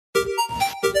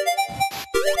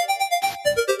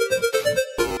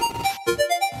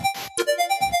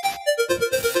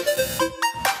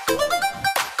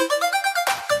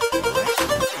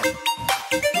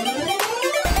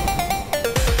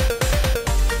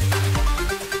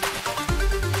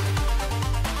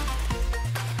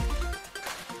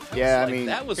Yeah, like,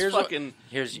 that was fucking.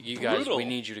 Here's you guys. brutal. We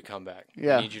need you to come back.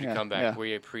 Yeah, we need you to come back. yeah.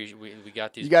 We appreciate. We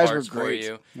got these You guys parts were great.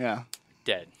 for you. Yeah.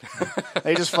 Dead.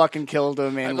 They just fucking killed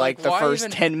him in like, the why first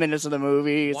even- 10 minutes of the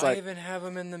movie. It's Why like, even have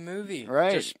him in the movie?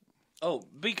 right. Just,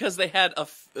 Because they had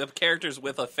characters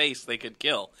with a face they could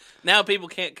kill. Now people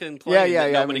can't complain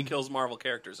that nobody kills Marvel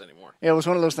characters anymore. Yeah, it was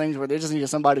one of those things where they just needed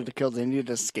somebody to kill. They needed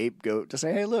a scapegoat to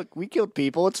say, hey, look, we killed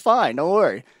people. It's fine. Don't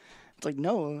worry. It's like,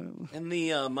 no. And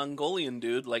the Mongolian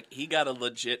dude, like, he got a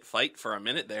legit fight for a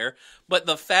minute there. But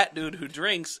the fat dude who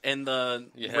drinks and the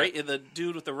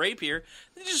dude with the rapier,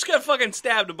 they just got fucking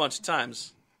stabbed a bunch of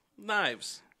times.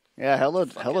 Knives. Yeah,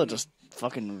 Hela just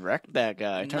fucking wrecked that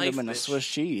guy. Turned him into bitch. Swiss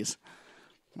cheese.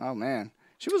 Oh, man.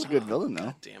 She was a good villain, though.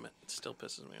 God damn it. It still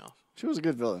pisses me off. She was a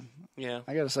good villain. Yeah.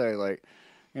 I gotta say, like,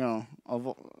 you know,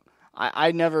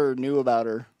 I never knew about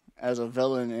her as a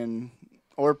villain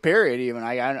or period even.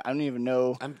 I don't even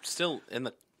know. I'm still in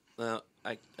the...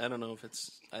 I don't know if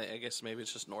it's... I guess maybe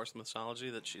it's just Norse mythology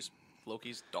that she's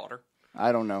Loki's daughter.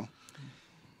 I don't know.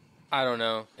 I don't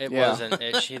know. It wasn't.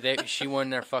 She won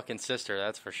their fucking sister.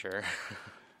 That's for sure.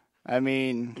 I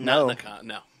mean, No.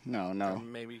 no.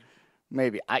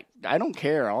 Maybe. I don't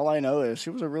care. All I know is she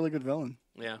was a really good villain.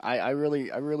 Yeah. I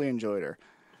really enjoyed her.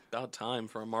 About time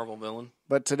for a Marvel villain.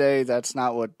 But today, that's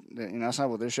not what that's not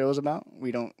what this show is about.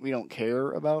 We don't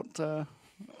care about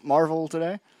Marvel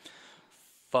today.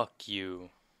 Fuck you,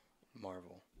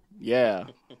 Marvel. Yeah,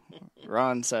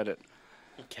 Ron said it.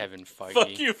 Kevin Feige.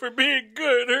 Fuck you for being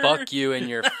good. Fuck you and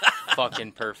your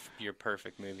fucking your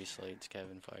perfect movie slates,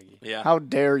 Kevin Feige. Yeah. How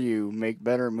dare you make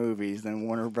better movies than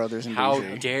Warner Brothers and How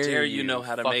DC? dare you know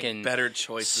how to make better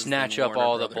choices? Snatch than up Warner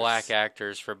all Brothers. the black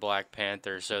actors for Black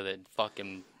Panther so that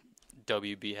fucking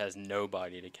WB has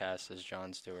nobody to cast as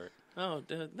Jon Stewart. Oh,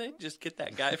 they just get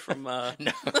that guy from...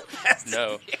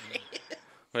 No.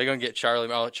 Are they gonna get Charlie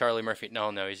Murphy?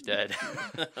 No, he's dead.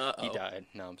 He died.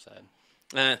 No, I'm sad.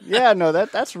 Yeah, no,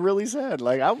 that's really sad.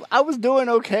 Like I was doing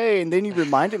okay, and then you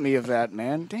reminded me of that,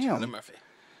 man. Damn. Charlie Murphy.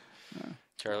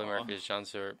 Charlie Murphy is Jon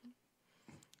Stewart.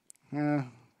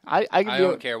 I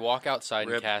don't care. Walk outside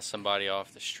and cast somebody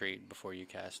off the street before you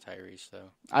cast Tyrese, though.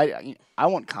 I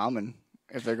want Common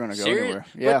if they're going to go anywhere.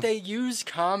 Yeah. But they use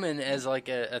Common as like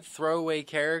a throwaway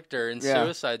character in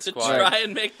Suicide Squad. To try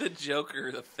and make the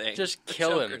Joker the thing. Just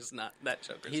kill him. That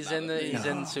Joker's He's not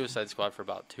in Suicide Squad for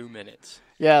about 2 minutes.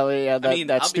 Yeah.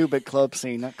 That stupid club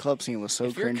scene. That club scene was so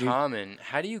if cringy. You're Common,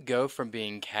 how do you go from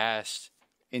being cast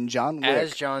in John Wick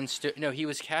as Jon Stewart? No, he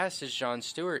was cast as Jon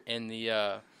Stewart in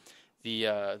the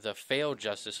failed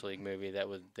Justice League movie that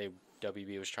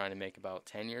WB was trying to make about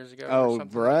 10 years ago. Oh, or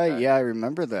something right. Like that. Yeah, I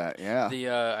remember that.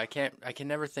 Yeah. I can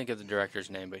never think of the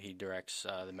director's name, but he directs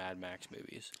the Mad Max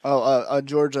movies. Oh,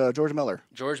 George Miller.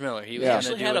 George Miller. He was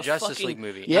going to do a Justice League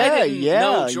movie. Yeah,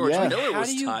 George Miller was How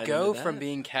do you tied go into that? from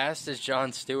being cast as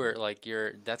Jon Stewart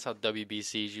that's how WB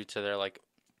sees you to they're like,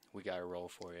 we got a role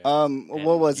for you.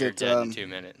 What was you're it? Dead in 2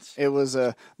 minutes. It was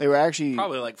they were actually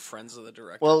probably like friends of the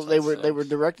director. Well, they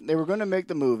were going to make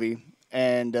the movie.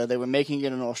 And they were making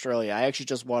it in Australia. I actually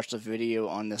just watched a video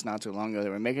on this not too long ago. They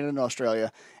were making it in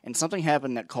Australia, and something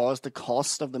happened that caused the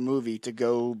cost of the movie to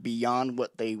go beyond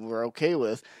what they were okay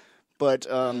with. But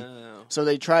so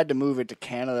they tried to move it to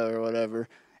Canada or whatever,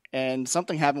 and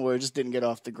something happened where it just didn't get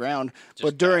off the ground.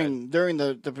 But during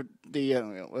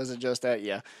the was it just that?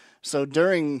 Yeah. So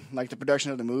during like the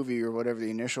production of the movie or whatever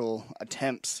the initial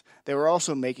attempts, they were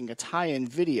also making a tie-in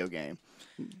video game.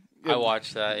 I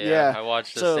watched that, yeah. I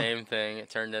watched the same thing. It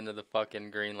turned into the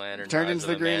fucking Green Lantern. Turned into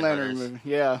the Green Lantern movie.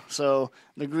 Yeah, so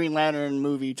the Green Lantern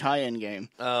movie tie-in game.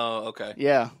 Oh, okay.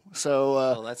 Yeah, so...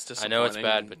 well, that's disappointing. I know it's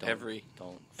bad, but don't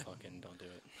do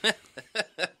it.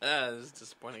 It's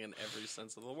disappointing in every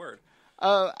sense of the word.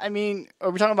 I mean, are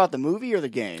we talking about the movie or the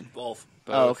game? Both.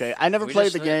 Oh, okay. I never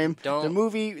played the game. The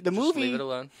movie. Leave it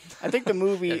alone. I think the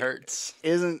movie it hurts.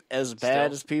 Isn't as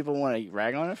bad as people want to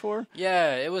rag on it for.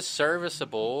 Yeah, it was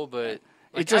serviceable, but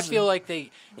I feel like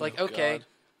they okay. God.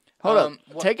 Hold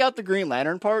up. Take out the Green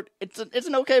Lantern part. It's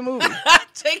an okay movie.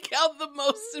 Take out the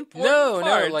most important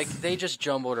parts. No, like they just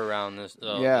jumbled around the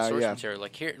source material.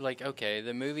 Like okay,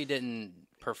 the movie didn't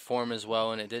perform as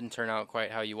well and it didn't turn out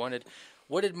quite how you wanted.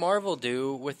 What did Marvel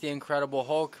do with the Incredible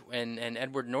Hulk and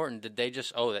Edward Norton? Did they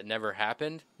just, that never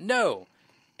happened? No.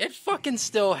 It fucking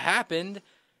still happened.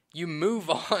 You move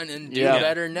on and do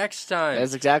better next time.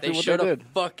 That's exactly what they did. They should have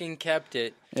fucking kept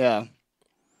it. Yeah.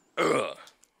 Ugh.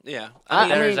 Yeah.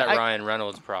 There's that Ryan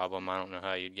Reynolds problem. I don't know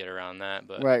how you'd get around that.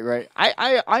 But Right.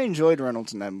 I enjoyed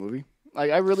Reynolds in that movie.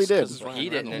 Like I really did. He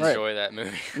didn't enjoy that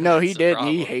movie. No, he didn't.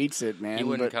 He hates it, man. He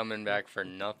wasn't coming back for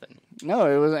nothing. No,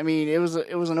 it was. I mean, it was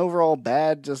an overall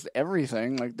bad, just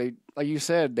everything. Like you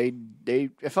said,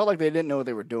 it felt like they didn't know what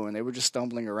they were doing. They were just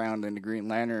stumbling around in the Green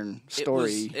Lantern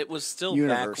story. It was still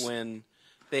universe. Back when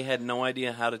they had no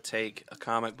idea how to take a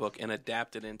comic book and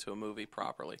adapt it into a movie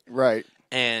properly. Right.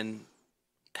 And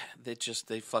they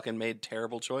fucking made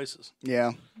terrible choices.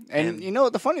 Yeah. And you know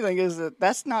what the funny thing is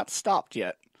that's not stopped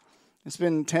yet. It's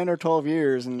been 10 or 12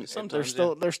 years and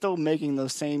they're still making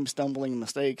those same stumbling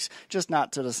mistakes, just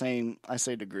not to the same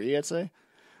degree, I'd say.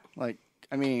 Like,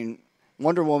 I mean,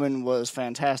 Wonder Woman was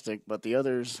fantastic, but the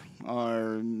others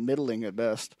are middling at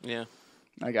best. Yeah.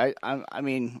 Like I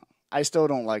mean, I still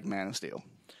don't like Man of Steel.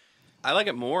 I like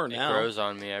it more now. It grows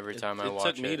on me every time I watch it.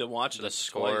 It took me to watch it. The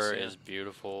score is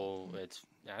beautiful.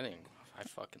 I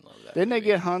fucking love that. Didn't they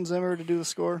get Hans Zimmer to do the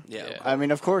score? Yeah. I mean,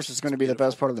 of course, it's going to be the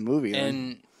best part of the movie.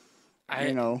 And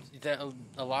a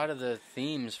lot of the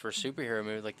themes for superhero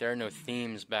movies, like there are no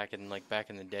themes back in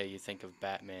the day. You think of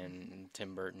Batman and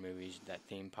Tim Burton movies, that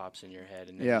theme pops in your head,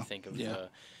 and then you think of the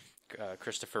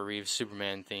Christopher Reeve's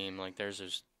Superman theme. Like there's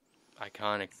those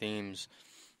iconic themes.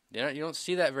 You don't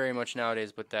see that very much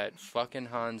nowadays, but that fucking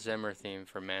Hans Zimmer theme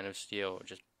for Man of Steel,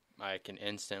 I can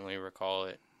instantly recall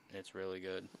it. It's really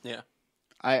good. Yeah.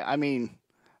 I mean,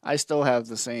 I still have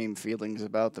the same feelings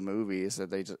about the movies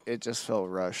that it just felt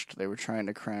rushed. They were trying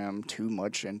to cram too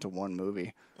much into one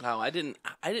movie. No, I didn't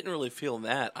really feel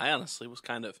that. I honestly was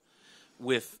kind of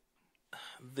with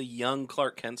the young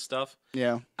Clark Kent stuff.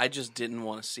 Yeah. I just didn't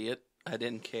want to see it. I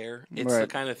didn't care. It's the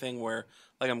kind of thing where,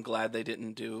 like, I'm glad they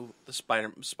didn't do the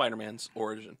Spider-Man's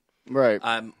origin. Right.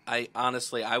 I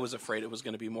honestly, I was afraid it was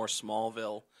going to be more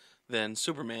Smallville than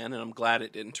Superman, and I'm glad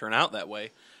it didn't turn out that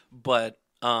way. But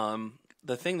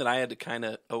the thing that I had to kind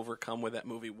of overcome with that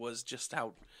movie was just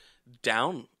how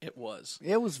down it was.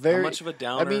 It was very how much of a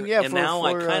downer. I mean, yeah. And now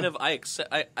I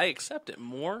accept it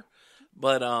more,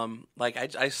 but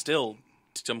I still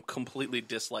completely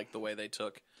dislike the way they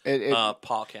took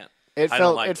Paul Kent. It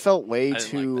felt way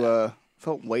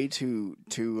too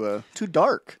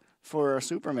dark for a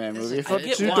Superman movie. It felt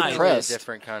too depressed. A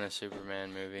different kind of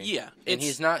Superman movie. Yeah, and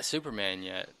he's not Superman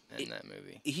yet in that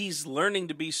movie. He's learning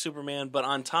to be Superman, but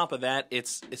on top of that,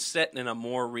 it's set in a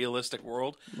more realistic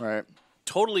world. Right.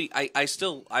 Totally.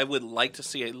 I would like to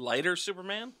see a lighter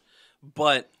Superman,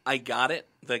 but I got it.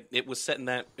 Like it was set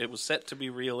to be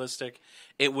realistic.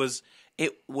 It was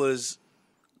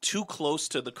too close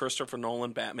to the Christopher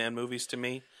Nolan Batman movies to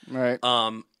me. Right.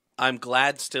 I'm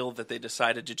glad still that they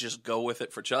decided to just go with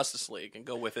it for Justice League and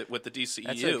go with it with the DCEU.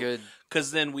 That's a good...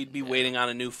 Because then we'd be waiting on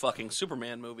a new fucking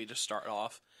Superman movie to start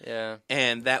off. Yeah.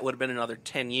 And that would have been another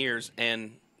 10 years,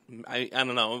 and I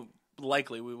don't know,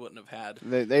 likely we wouldn't have had.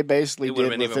 They basically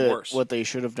did with it worse. What they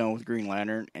should have done with Green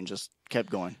Lantern and just kept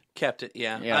going. Kept it,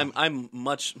 yeah. I'm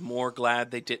much more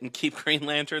glad they didn't keep Green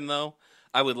Lantern, though.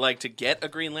 I would like to get a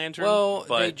Green Lantern. Well,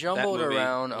 but they jumbled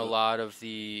around a lot of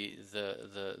the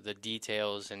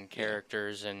details and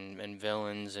characters and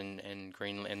villains in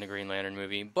the Green Lantern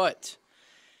movie. But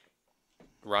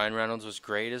Ryan Reynolds was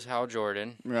great as Hal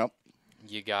Jordan. Yep.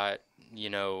 You got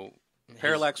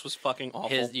Parallax was fucking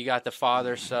awful. You got the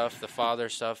father stuff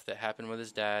that happened with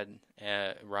his dad.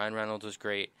 Ryan Reynolds was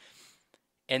great,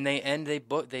 and they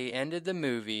ended the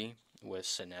movie with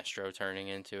Sinestro turning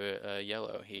into a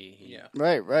yellow.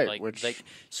 Right.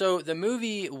 So the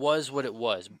movie was what it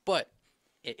was, but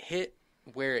it hit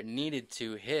where it needed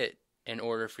to hit in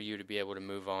order for you to be able to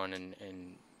move on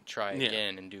and try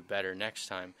again and do better next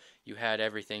time. You had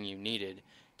everything you needed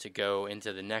to go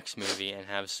into the next movie and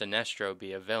have Sinestro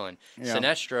be a villain. Yeah.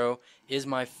 Sinestro is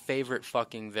my favorite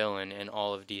fucking villain in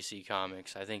all of DC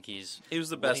Comics. I think he was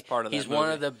the best part of that movie. He's one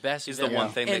of the best. He's the one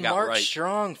thing they got Mark right.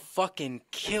 Strong fucking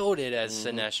killed it as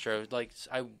Sinestro. Like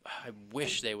I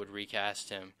wish they would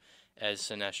recast him as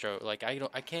Sinestro. Like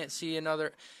I can't see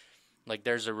another. Like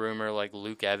there's a rumor like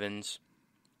Luke Evans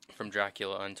from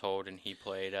Dracula Untold, and he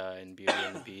played in Beauty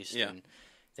and the Beast, and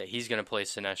that he's gonna play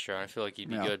Sinestro. And I feel like he'd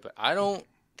be good, but I don't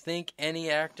think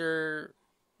any actor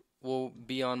will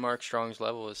be on Mark Strong's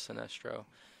level as Sinestro.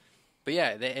 But yeah,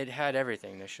 it had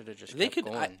everything. They should have just kept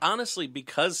going. Honestly,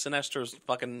 because Sinestro's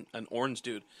fucking an orange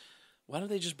dude, why don't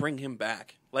they just bring him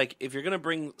back? Like, if you're going to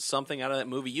bring something out of that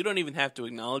movie, you don't even have to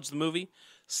acknowledge the movie.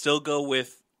 Still go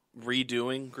with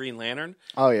redoing Green Lantern.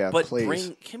 Oh, yeah, but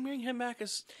please. bring him back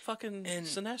as fucking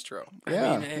Sinestro.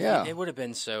 Yeah, It would have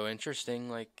been so interesting,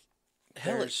 like,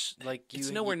 Hell, it's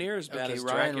nowhere near as bad as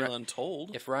Dracula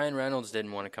Untold. If Ryan Reynolds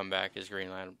didn't want to come back as Green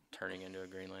Lantern, turning into a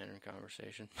Green Lantern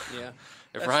conversation. Yeah.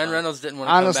 If Ryan Reynolds didn't want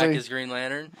to come back as Green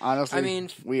Lantern, honestly, I mean,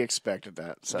 we expected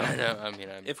that. So I know. I mean,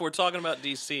 if we're talking about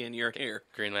DC and you're here,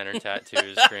 Green Lantern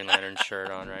tattoos, Green Lantern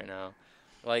shirt on right now.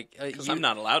 Like, because I'm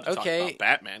not allowed to talk about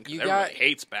Batman. Because everybody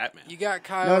hates Batman. You got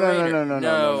Kyle Rayner.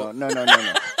 No.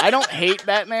 I don't hate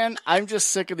Batman. I'm just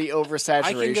sick of the oversaturation.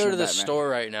 I can go to the Batman. store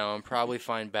right now and probably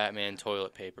find Batman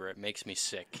toilet paper. It makes me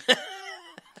sick. You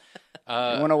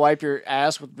want to wipe your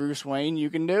ass with Bruce Wayne? You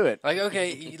can do it.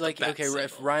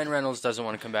 If Ryan Reynolds doesn't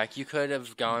want to come back, you could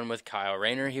have gone with Kyle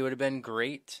Rayner. He would have been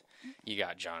great. You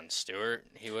got Jon Stewart.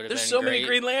 He would have been great. There's so many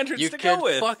Green Lanterns to go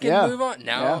with. You could fucking move on.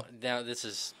 Now this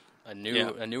is a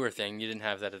newer thing. You didn't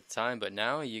have that at the time, but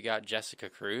now you got Jessica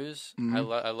Cruz. Mm-hmm.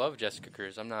 I love Jessica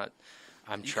Cruz.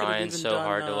 I'm trying so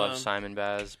hard to love Simon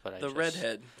Baz, but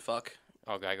redhead. Fuck.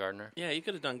 Oh, Guy Gardner. Yeah, you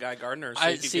could have done Guy Gardner so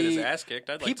he could get his ass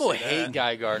kicked. People hate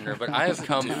Guy Gardner, but I have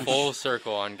come full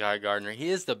circle on Guy Gardner. He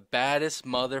is the baddest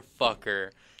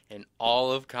motherfucker in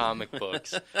all of comic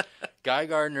books. Guy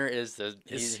Gardner is he's a bad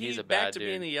dude. Is he back to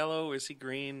being a yellow? Is he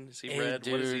green? Is he red?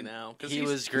 Dude, what is he now? He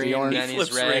was green, then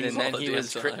he's red, and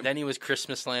then he was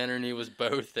Christmas Lantern. He was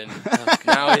both, and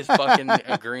now he's fucking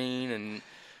a green and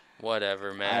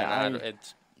whatever, man.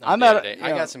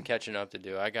 I got some catching up to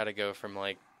do. I got to go from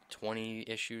like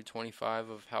 25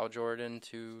 of Hal Jordan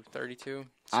to 32.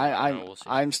 So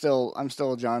I'm still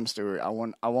a Jon Stewart. I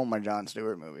want my Jon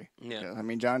Stewart movie. Yeah. I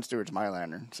mean, Jon Stewart's my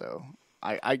Lantern, so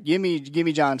I give me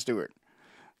Jon Stewart.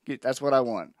 That's what I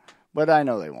want. But I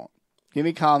know they won't. Give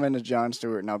me Common as Jon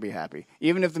Stewart, and I'll be happy.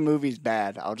 Even if the movie's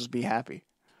bad, I'll just be happy.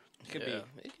 It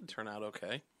could turn out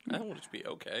okay. I don't want it to be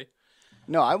okay.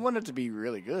 No, I want it to be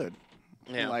really good.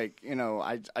 Yeah.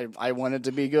 I want it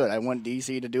to be good. I want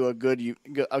DC to do a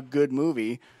good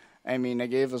movie. I mean, they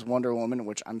gave us Wonder Woman,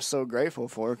 which I'm so grateful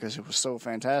for because it was so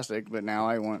fantastic. But now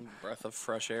I want breath of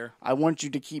fresh air. I want you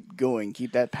to keep going,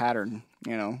 keep that pattern.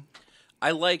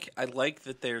 I like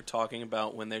that they're talking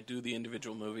about when they do the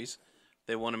individual movies.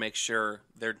 They want to make sure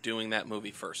they're doing that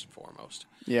movie first and foremost.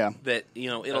 Yeah. That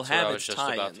it'll have its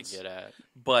tie-ins. About to get at.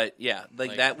 But yeah,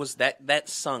 that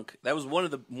sunk. That was one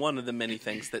of the many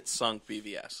things that sunk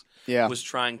BVS. Yeah. Was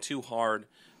trying too hard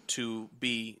to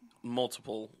be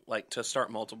multiple, to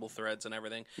start multiple threads and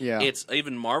everything. Yeah. It's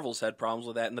even Marvel's had problems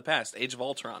with that in the past. Age of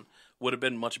Ultron would have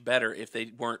been much better if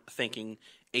they weren't thinking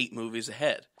 8 movies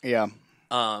ahead. Yeah.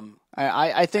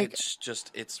 I think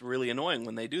it's really annoying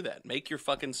when they do that. Make your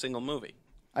fucking single movie.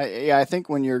 I think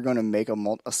when you're going to make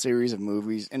a series of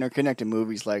movies, interconnected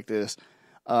movies like this,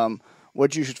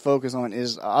 what you should focus on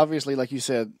is obviously, like you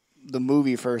said, the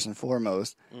movie first and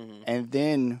foremost, and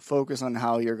then focus on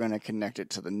how you're going to connect it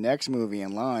to the next movie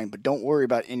in line. But don't worry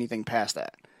about anything past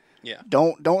that. Yeah.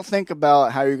 Don't think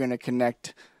about how you're going to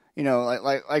connect.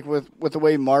 Like with the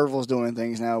way Marvel's doing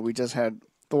things now. We just had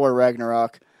Thor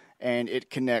Ragnarok. And it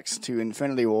connects to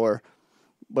Infinity War,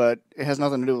 but it has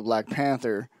nothing to do with Black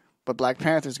Panther. But Black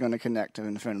Panther's going to connect to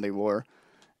Infinity War.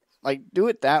 Do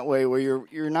it that way, where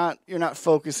you're not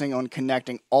focusing on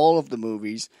connecting all of the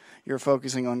movies. You're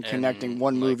focusing on connecting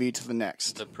one movie to the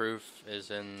next. The proof is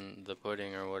in the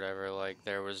pudding, or whatever.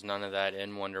 There was none of that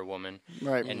in Wonder Woman,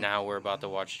 right? And now we're about to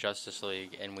watch Justice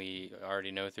League, and we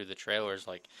already know through the trailers,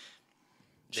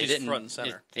 She's front and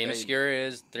center. Three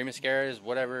Mascaras,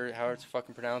 whatever, how it's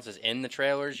fucking pronounced, is in the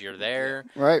trailers. You're there.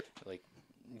 Right.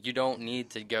 You don't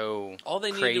need to go all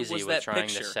they crazy was with that trying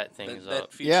picture, to set things that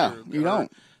up. Yeah, you don't.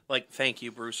 Thank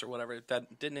you, Bruce, or whatever.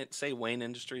 Didn't it say Wayne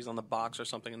Industries on the box or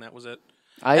something, and that was it?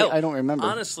 I don't remember.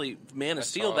 Honestly, Man of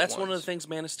Steel, that's one of the things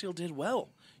Man of Steel did well.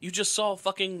 You just saw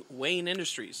fucking Wayne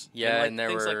Industries. Yeah, and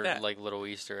there were little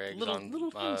Easter eggs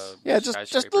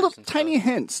just little tiny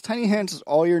hints. Tiny hints is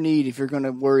all you need if you're going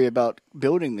to worry about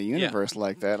building the universe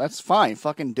like that. That's fine.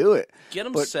 Fucking do it. Get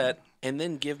them set, and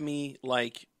then give me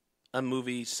a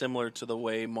movie similar to the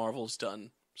way Marvel's done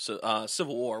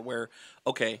Civil War, where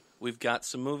we've got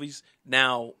some movies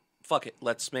now. Fuck it,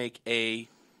 let's make a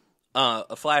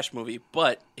Flash movie,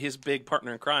 but his big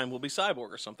partner in crime will be Cyborg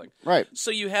or something. Right.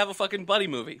 So you have a fucking buddy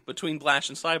movie between Flash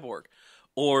and Cyborg.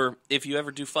 Or if you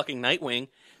ever do fucking Nightwing,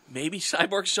 maybe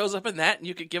Cyborg shows up in that and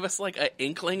you could give us an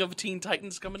inkling of Teen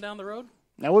Titans coming down the road.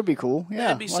 That would be cool. Yeah.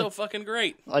 That'd be so fucking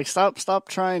great. Stop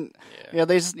trying. Yeah,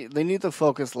 they need to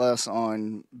focus less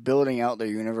on building out their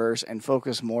universe and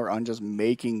focus more on just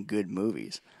making good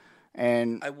movies.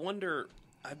 And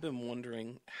I've been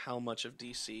wondering how much of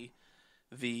DC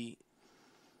the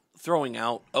throwing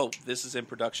out, this is in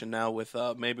production now with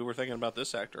maybe we're thinking about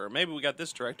this actor, or maybe we got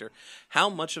this director. How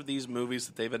much of these movies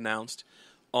that they've announced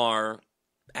are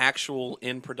actual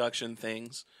in production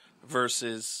things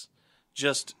versus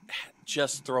just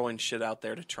throwing shit out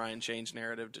there to try and change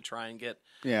narrative, to try and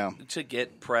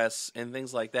get press and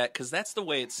things like that, because that's the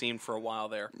way it seemed for a while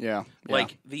there. Yeah.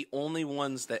 Like, the only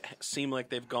ones that seem like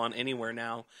they've gone anywhere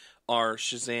now are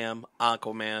Shazam,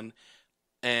 Aquaman,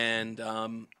 and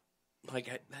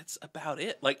that's about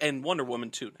it. Like, and Wonder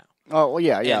Woman 2 now. Oh, well,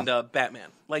 yeah. And Batman.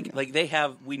 Like they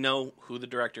have, we know who the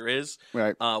director is.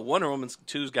 Right. Wonder Woman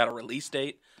 2's got a release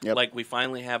date. Yep. Like, we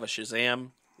finally have a Shazam,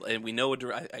 and we know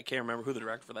I can't remember who the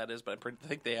director for that is, but I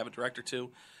think they have a director too.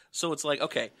 So it's like,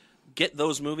 okay, get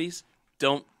those movies.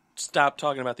 Don't stop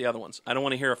talking about the other ones. I don't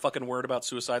want to hear a fucking word about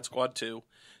Suicide Squad 2.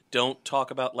 Don't talk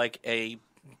about like a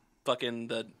fucking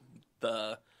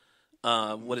what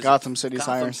is Gotham it? City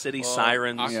Gotham Sirens. City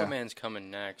Sirens. Aquaman's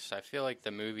coming next. I feel like the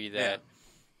movie that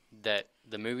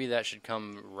the movie that should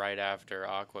come right after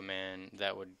Aquaman,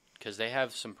 that would, because they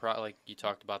have some like you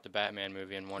talked about the Batman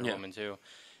movie and Wonder Woman 2.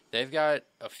 They've got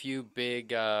a few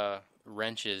big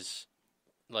wrenches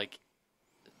like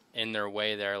in their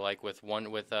way there, like with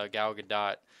Gal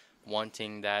Gadot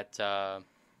wanting that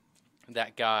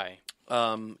guy.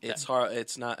 It's hard.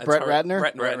 It's not. Brett Ratner?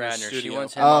 Brett Ratner. She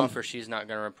wants him off, or she's not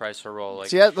going to reprise her role. Like,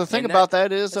 see, the thing about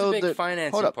that is, though, a big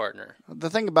financing partner. The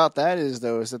thing about that is,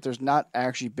 though, is that there's not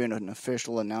actually been an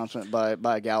official announcement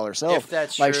by Gal herself. If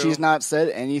that's like, true, she's not said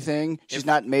anything. She's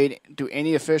not made to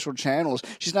any official channels.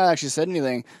 She's not actually said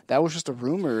anything. That was just a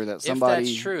rumor that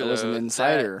somebody was an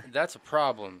insider. That's a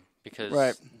problem.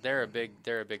 Because they're a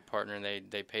big partner, and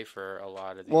they pay for a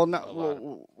lot of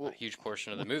a huge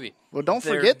portion of the movie. Well, don't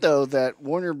forget though that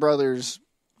Warner Brothers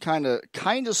kind of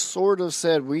sort of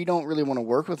said we don't really want to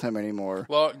work with him anymore.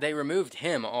 Well, they removed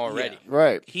him already. Yeah.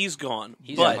 Right. He's gone.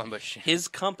 But his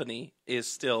company is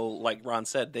still, like Ron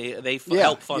said, they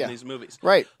help fund these movies.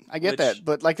 Right. I get that,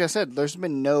 but like I said, there's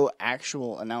been no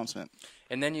actual announcement.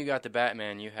 And then you got the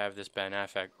Batman. You have this Ben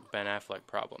Affleck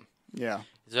problem. Yeah.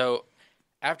 So.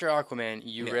 After Aquaman,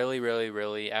 you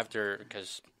really,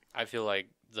 because I feel like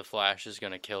the Flash is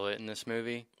going to kill it in this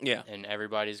movie. Yeah. And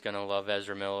everybody's going to love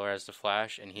Ezra Miller as the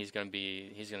Flash, and he's going to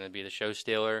be the show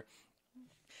stealer.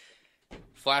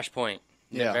 Flashpoint,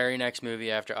 the very next movie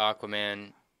after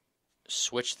Aquaman,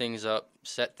 switch things up,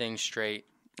 set things straight.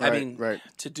 Right, I mean,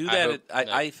 to do that,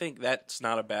 I think that's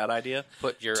not a bad idea.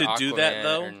 Put your to Aquaman do that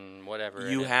though, and whatever.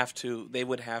 They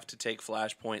would have to take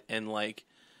Flashpoint and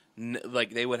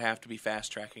they would have to be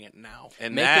fast tracking it now,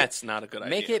 and that's not a good idea.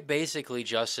 Make it basically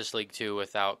Justice League 2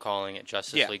 without calling it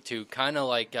Justice League 2, kind of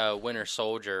like Winter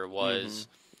Soldier was,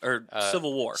 or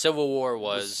Civil War. Civil War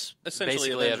was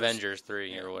essentially Avengers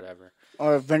 3 or whatever,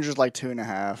 or Avengers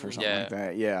 2.5 or something like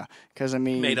that. Yeah, because I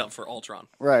mean, made up for Ultron.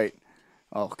 Right.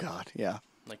 Oh God. Yeah.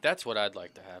 Like that's what I'd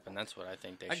like to happen. That's what I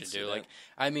think they should do. Like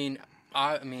I mean,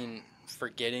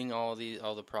 forgetting all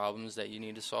the problems that you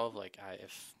need to solve. Like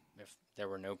if there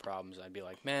were no problems, I'd be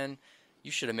like, man,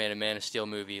 you should have made a Man of Steel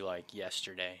movie like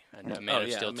yesterday, and a Man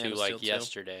of Steel 2 like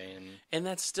yesterday, and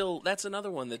that's another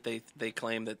one that they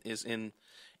claim that is in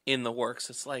the works.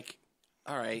 It's like,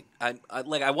 all right,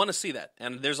 I want to see that,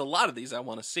 and there's a lot of these I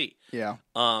want to see. Yeah.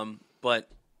 But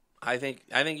I think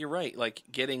you're right. Like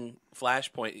getting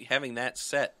Flashpoint, having that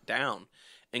set down,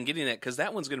 and getting that, because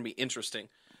that one's going to be interesting,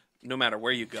 no matter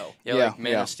where you go. Yeah, like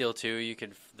Man of Steel 2, you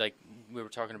could we were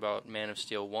talking about Man of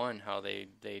Steel 1, how they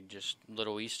just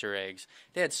little Easter eggs.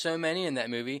 They had so many in that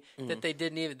movie that they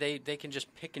didn't even they can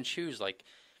just pick and choose. Like,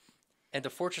 at the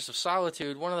Fortress of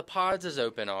Solitude, one of the pods is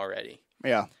open already.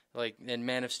 Yeah. Like in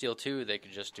Man of Steel 2, they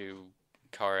could just do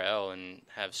Kal-El and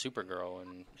have Supergirl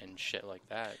and shit like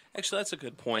that. Actually, that's a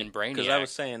good point. And Brainiac. Because I was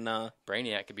saying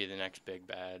Brainiac could be the next big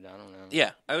bad. I don't know.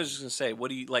 Yeah, I was just going to say, what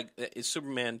do you like? Is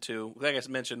Superman 2, like I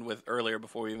mentioned with earlier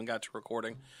before we even got to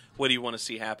recording, what do you want to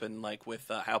see happen, like with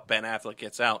how Ben Affleck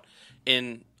gets out?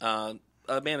 In Man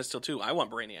of Steel 2, I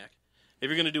want Brainiac. If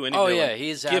you're going to do any villain,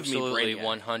 he's absolutely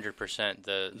 100%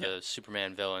 the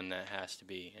Superman villain that has to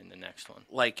be in the next one.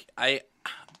 Like,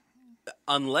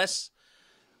 unless...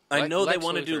 I know Lex they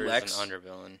want to do Luthor Lex. Is an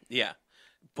undervillain. Yeah,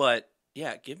 but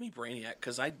give me Brainiac,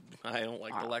 because I don't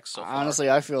like the Lex so far. Honestly,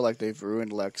 I feel like they've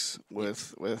ruined Lex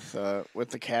with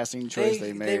the casting choice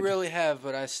they made. They really have,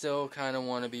 but I still kind of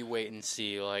want to be wait and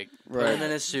see. Like put him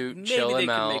in a suit, chill him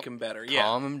out, make him better.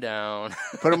 Calm him down,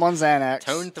 put him on Xanax.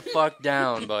 Tone it the fuck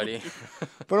down, buddy.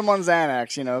 Put him on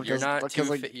Xanax.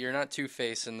 You're not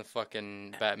Two-Face in the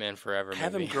fucking Batman Forever movie.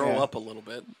 Have him grow up a little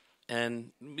bit.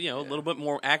 And, a little bit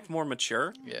more, act more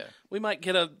mature. Yeah. We might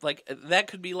get that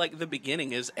could be like the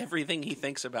beginning, is everything he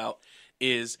thinks about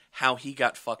is how he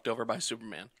got fucked over by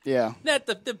Superman. Yeah. That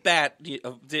the Bat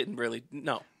didn't really...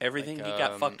 No. Everything he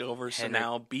got fucked over, so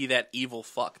now be that evil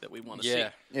fuck that we want to see.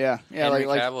 Yeah. Henry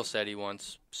Cavill said he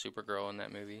wants Supergirl in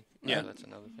that movie. Yeah. That's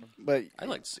another thing. But I'd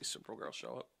like to see Supergirl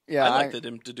show up. Yeah, I'd like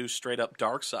him to do straight up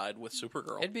Dark Side with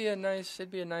Supergirl. It'd be a nice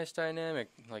dynamic.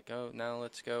 Like, oh, now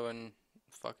let's go and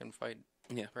fucking fight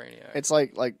Brainiac. It's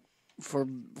like for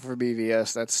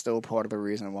BVS, that's still part of the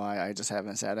reason why I just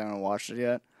haven't sat down and watched it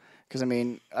yet. Because, I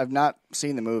mean, I've not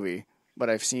seen the movie, but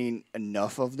I've seen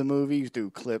enough of the movie through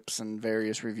clips and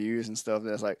various reviews and stuff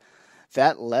that's like,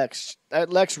 that Lex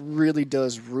really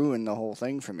does ruin the whole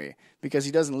thing for me. Because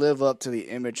he doesn't live up to the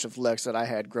image of Lex that I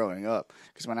had growing up.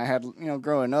 Because when I had,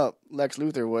 growing up, Lex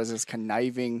Luthor was this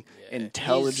conniving,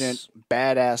 intelligent,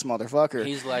 badass motherfucker.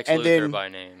 He's Lex Luthor by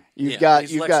name. You've got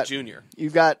Jr.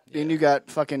 You've got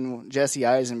fucking Jesse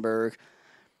Eisenberg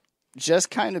just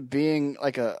kind of being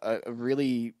like a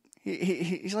really...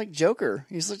 He's like Joker.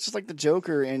 He's just like the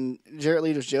Joker in Jared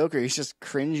Leto's Joker. He's just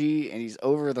cringy and he's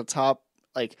over the top.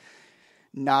 Like,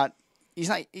 he's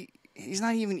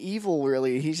not even evil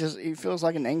really. He feels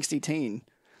like an angsty teen.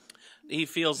 He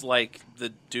feels like the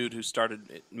dude who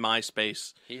started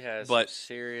MySpace. He has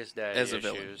serious daddy as a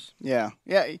issues. Villain.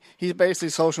 Yeah. He's basically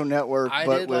Social Network,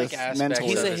 but with mental.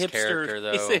 He's a hipster. Character,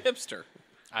 though. He's a hipster.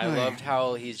 I loved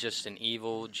how he's just an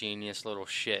evil genius little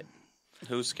shit.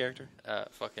 Whose character?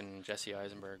 Fucking Jesse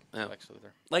Eisenberg, Lex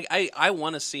Luthor. Like, I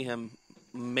want to see him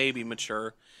maybe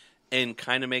mature and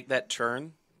kind of make that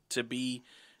turn to be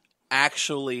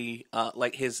actually,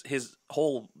 like, his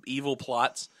whole evil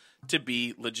plots to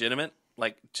be legitimate,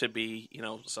 like, to be,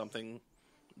 something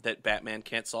that Batman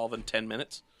can't solve in 10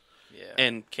 minutes. Yeah.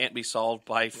 And can't be solved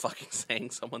by fucking saying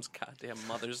someone's goddamn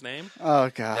mother's name. Oh,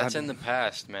 God. That's in the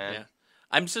past, man. Yeah.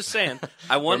 I'm just saying.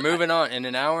 We're moving on in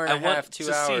an hour and a half, 2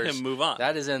 hours. I want to see him move on.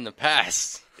 That is in the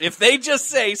past. If they just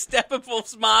say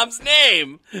Steppenwolf's mom's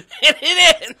name, hit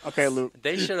it in. Okay, Luke.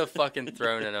 They should have fucking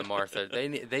thrown in a Martha.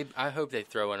 I hope they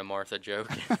throw in a Martha joke.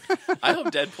 I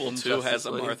hope Deadpool 2 has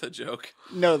a Martha joke.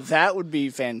 No, that would be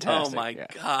fantastic. Oh my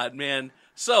God, man.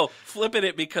 So, flipping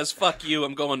it because fuck you,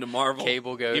 I'm going to Marvel.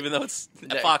 Cable goes, even though it's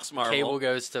Fox Marvel. Cable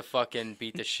goes to fucking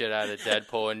beat the shit out of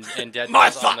Deadpool, and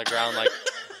Deadpool's on the ground like,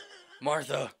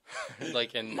 Martha.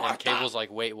 And Cable's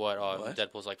like, wait, what? What?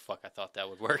 Deadpool's like, fuck, I thought that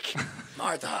would work.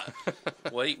 Martha.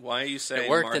 Wait, why are you saying it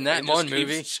worked Martha? In that one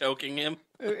movie. Choking him.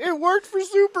 It worked for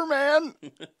Superman.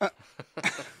 But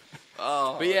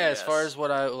yeah, as far as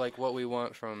what we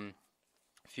want from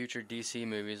future DC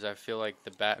movies, I feel like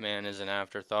the Batman is an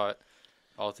afterthought.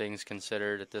 All things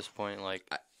considered, at this point, like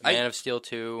Man of Steel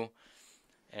 2,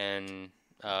 and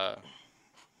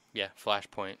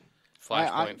Flashpoint.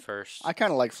 Flashpoint first. I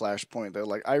kind of like Flashpoint though.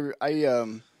 Like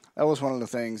that was one of the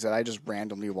things that I just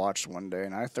randomly watched one day,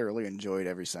 and I thoroughly enjoyed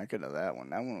every second of that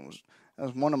one. That was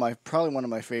probably one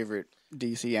of my favorite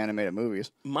DC animated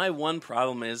movies. My one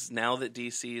problem is now that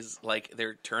DC is like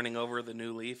they're turning over the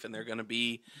new leaf and they're going to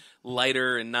be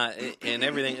lighter and not and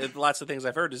everything. Lots of things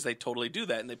I've heard is they totally do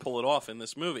that and they pull it off in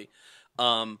this movie.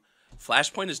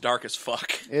 Flashpoint is dark as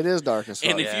fuck. It is dark as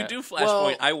fuck. And if you do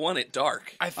Flashpoint, I want it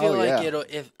dark. I feel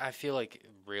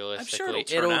realistically, I'm sure it'll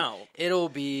turn out. It'll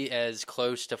be as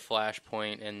close to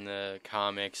Flashpoint in the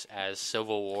comics as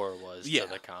Civil War was to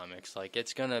the comics. Like,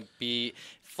 it's gonna be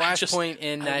Flashpoint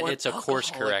in that it's a course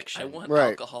correction. I want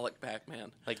alcoholic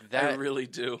Batman. Like that, I really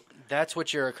do. That's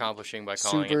what you're accomplishing by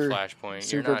calling it Flashpoint.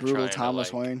 Super you're not brutal trying Thomas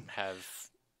to Wayne. have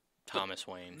Thomas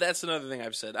Wayne. That's another thing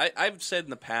I've said. I've said in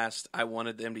the past I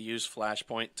wanted them to use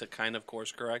Flashpoint to kind of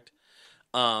course correct,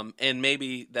 and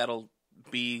maybe that'll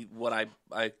be what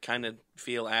I kind of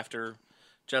feel after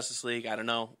Justice League. I don't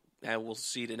know. We'll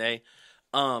see today.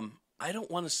 I don't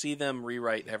want to see them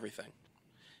rewrite everything,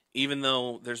 even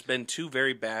though there's been 2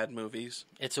 very bad movies.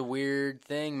 It's a weird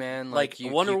thing, man. Like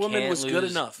Wonder Woman was good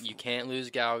enough. You can't lose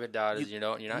Gal Gadot.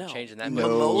 You're not changing that.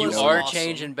 No, you are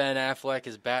changing Ben Affleck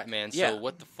as Batman. So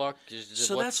what the fuck?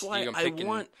 So that's why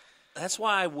That's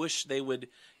why I wish they would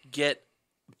get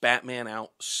Batman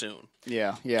out soon.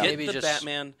 Yeah. Get maybe the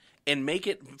Batman and make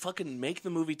the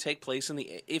movie take place in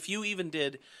the. If you even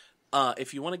did.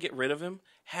 If you want to get rid of him,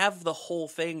 have the whole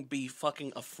thing be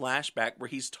fucking a flashback where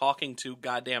he's talking to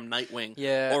goddamn Nightwing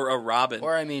or a Robin.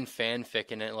 Or,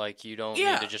 fanfic in it. Like, you don't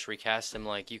need to just recast him.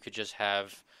 Like, you could just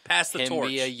have him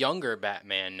be a younger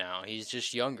Batman now. He's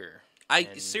just younger.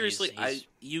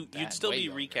 You'd still be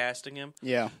recasting him.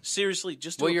 Yeah. Seriously,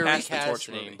 just do a pass the torch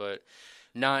movie. But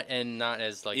not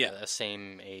as like a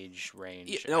same age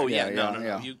range. No.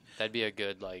 That'd be a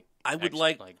good I would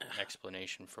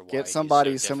explanation for why get somebody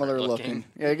he's so similar looking.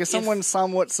 Yeah, get someone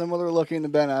somewhat similar looking to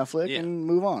Ben Affleck and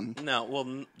move on. No,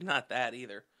 well, not that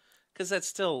either. because that's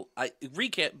still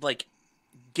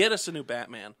get us a new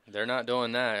Batman. They're not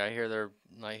doing that.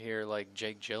 I hear like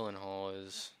Jake Gyllenhaal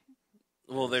is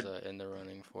in the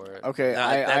running for it. Okay,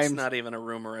 that's not even a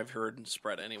rumor I've heard and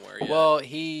spread anywhere yet. Well,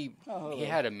 he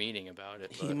had a meeting about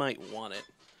it. But. He might want it,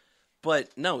 but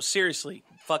no, seriously,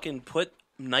 fucking put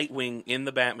Nightwing in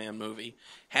the Batman movie.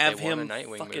 Have him a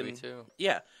Nightwing movie too.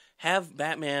 Yeah, have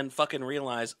Batman fucking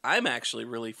realize I'm actually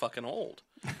really fucking old.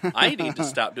 I need to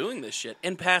stop doing this shit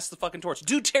and pass the fucking torch.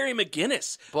 Do Terry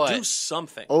McGinnis. Do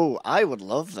something. Oh, I would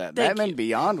love that. Batman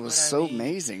Beyond was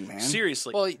amazing, man.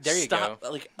 Seriously. Well, there you go.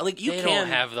 Like you they don't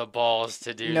have the balls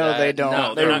to do that. No, they don't.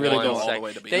 No, they're not really going all the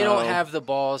way to Beyond. They don't have the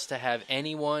balls to have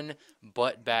anyone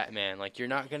but Batman. Like, you're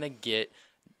not going to get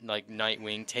like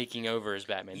Nightwing taking over as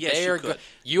Batman. Yes,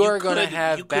 you are going to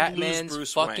have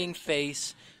Batman's fucking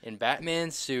face in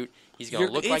Batman's suit. He's going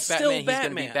to look like Batman. He's going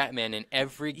to be Batman in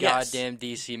every goddamn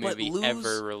DC movie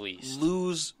ever released.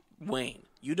 Lose Wayne.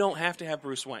 You don't have to have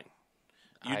Bruce Wayne.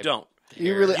 You don't.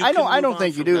 You really? I don't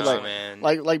think you do.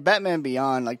 Like Batman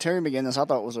Beyond, like Terry McGinnis, I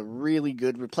thought was a really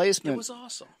good replacement. It was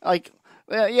awesome. Like,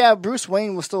 yeah, Bruce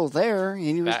Wayne was still there, and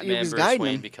he was Bruce guiding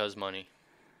Wayne him. because money.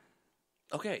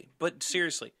 Okay, but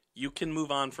seriously, you can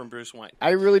move on from Bruce Wayne.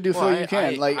 I really do feel you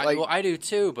can. I do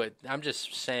too, but I'm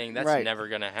just saying that's never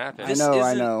going to happen. I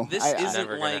know. This isn't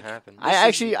never going to happen.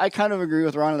 I kind of agree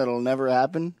with Ron that it'll never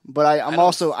happen, but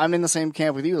I'm in the same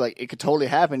camp with you. Like, it could totally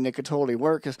happen. It could totally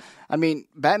work. Because, I mean,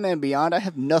 Batman Beyond, I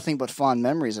have nothing but fond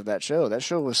memories of that show. That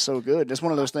show was so good. It's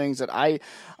one of those things that I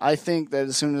think that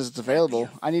as soon as it's available,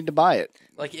 I need to buy it.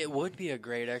 Like, it would be a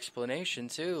great explanation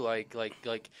too. Like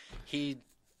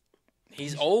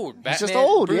He's old. Batman, he's just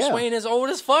old. Bruce Wayne is old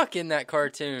as fuck in that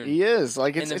cartoon. He is.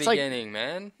 Like, in the beginning,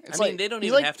 man. I mean, they don't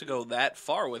even have to go that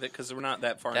far with it because we're not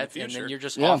that far in the future. And then you're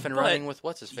just off and running with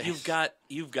what's his face.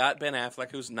 You've got Ben Affleck,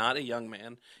 who's not a young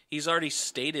man. He's already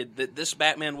stated that this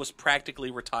Batman was practically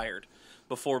retired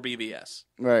before BVS.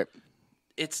 Right.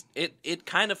 It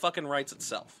kind of fucking writes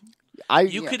itself.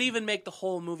 You could even make the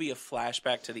whole movie a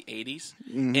flashback to the 80s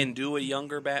and do a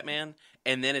younger Batman,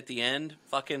 and then at the end,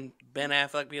 fucking Ben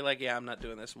Affleck be like, yeah, I'm not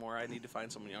doing this more. I need to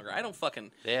find someone younger. I don't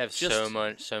fucking... They have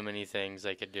so many things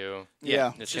they could do.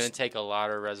 Yeah. It's going to take a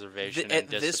lot of reservation and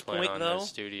discipline on the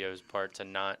studio's part to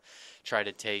not try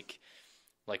to take...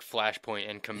 like Flashpoint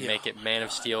and make it Man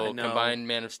of Steel, combine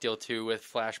Man of Steel 2 with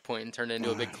Flashpoint and turn it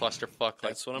into a big clusterfuck.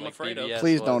 That's what I'm afraid of.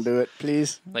 Please don't do it,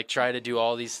 please. Like, try to do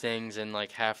all these things in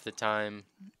like half the time.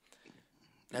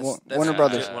 That's Warner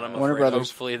Brothers. Warner Brothers.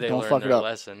 Hopefully they learn their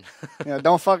lesson. Yeah,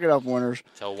 don't fuck it up, Warners.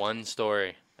 Tell one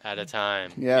story at a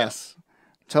time. Yes.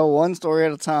 Tell one story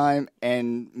at a time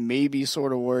and maybe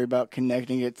sort of worry about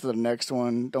connecting it to the next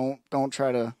one. Don't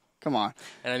try to... Come on.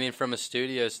 And I mean, from a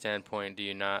studio standpoint, do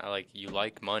you not, like, you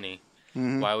like money.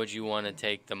 Mm-hmm. Why would you want to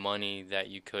take the money that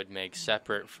you could make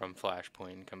separate from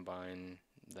Flashpoint and combine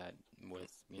that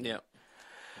with,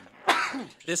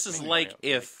 This is like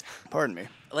if... Pardon me.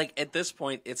 Like, at this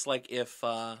point, it's like if,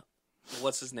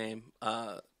 what's his name,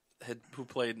 who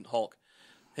played Hulk,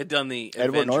 had done the Edward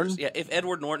Avengers. Norton? Yeah, if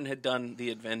Edward Norton had done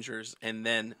the Avengers and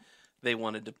then they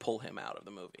wanted to pull him out of the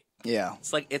movie. Yeah.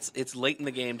 It's like, it's late in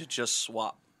the game to just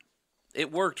swap. It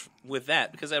worked with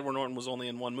that because Edward Norton was only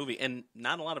in one movie, and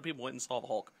not a lot of people went and saw the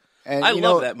Hulk. And, I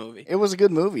love that movie. It was a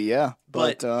good movie, yeah.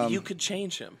 But you could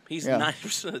change him. He's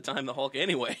 90% of the time the Hulk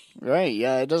anyway. Right,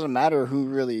 yeah. It doesn't matter who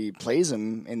really plays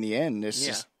him in the end. It's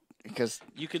just because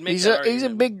you could make he's a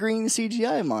big green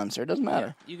CGI monster. It doesn't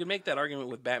matter. Yeah. You could make that argument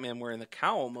with Batman wearing the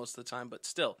cowl most of the time, but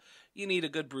still, you need a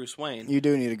good Bruce Wayne. You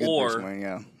do need a good Bruce Wayne,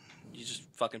 yeah. You just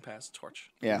fucking pass the torch.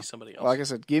 Yeah. Give me somebody else. Well, like I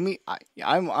said, give me...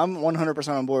 I'm 100%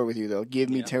 on board with you, though. Give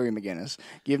me Terry McGinnis.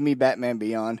 Give me Batman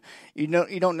Beyond. You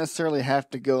don't necessarily have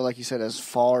to go, like you said, as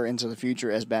far into the future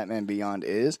as Batman Beyond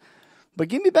is, but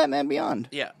give me Batman Beyond.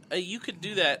 Yeah, you could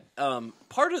do that.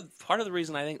 Part of the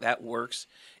reason I think that works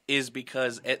is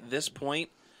because at this point,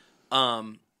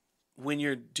 when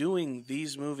you're doing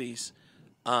these movies,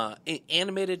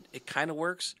 animated, it kind of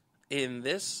works. In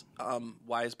this,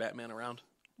 why is Batman around?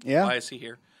 Yeah. Why is he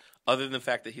here? Other than the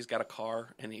fact that he's got a car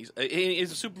and his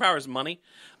superpower is money.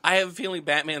 I have a feeling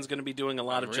Batman's going to be doing a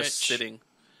lot of just sitting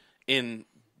in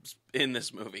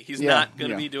this movie. He's not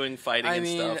going to be doing fighting and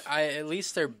stuff. At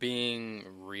least they're being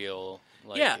real.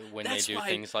 Like, when they do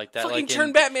things like that. Fucking like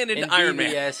turn Batman into Iron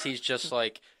Man. Yes, he's just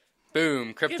like,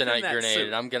 boom, kryptonite grenade.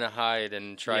 And I'm going to hide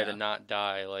and try to not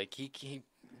die. Like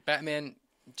Batman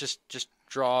just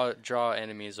draw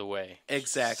enemies away.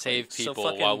 Exactly. Save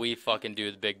people while we fucking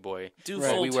do the big boy.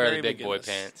 We wear the big boy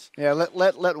pants. Yeah,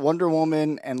 let Wonder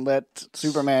Woman and let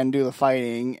Superman do the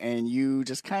fighting, and you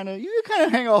just kind of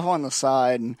hang off on the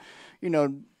side and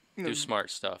do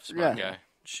smart stuff. Smart guy.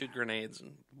 shoot grenades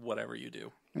and whatever you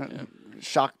do.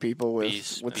 Shock people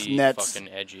with nets. Fucking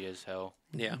edgy as hell.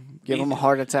 Yeah. Give them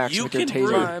heart attacks with your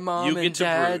taser. My mom and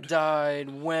dad died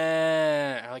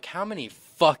when... Like, how many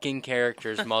fucking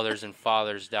characters' mothers and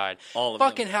fathers died? All of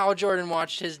fucking them. Hal Jordan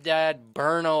watched his dad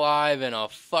burn alive in a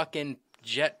fucking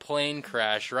jet plane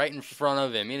crash right in front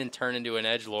of him. He didn't turn into an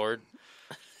edgelord.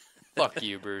 Fuck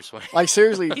you, Bruce Wayne. Like,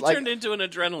 seriously. He turned into an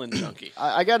adrenaline junkie.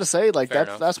 I gotta say, like,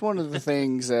 that's one of the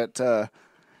things that...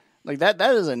 like, that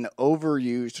is an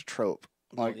overused trope.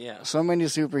 Like, so many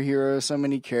superheroes, so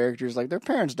many characters, like, their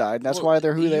parents died. That's why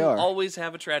they're who they are. You always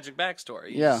have a tragic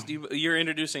backstory. You're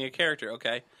introducing a character,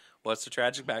 okay? What's the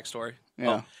tragic backstory? Yeah.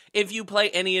 Well, if you play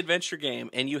any adventure game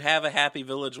and you have a happy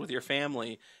village with your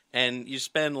family and you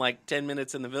spend, like, 10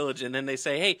 minutes in the village and then they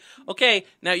say, hey, okay,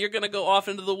 now you're going to go off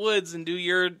into the woods and do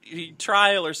your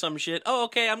trial or some shit. Oh,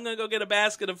 okay, I'm going to go get a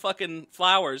basket of fucking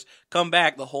flowers. Come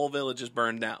back, the whole village is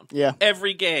burned down. Yeah.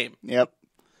 Every game. Yep.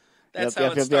 That's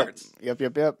how it starts. Yep.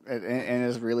 And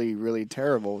it's really, really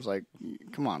terrible. It's like,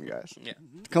 come on, guys. Yeah.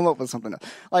 Come up with something else.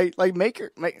 Like make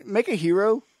a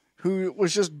hero who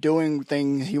was just doing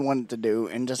things he wanted to do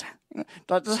and just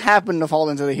happened to fall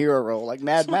into the hero role, like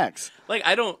Mad Max. Like,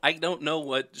 I don't know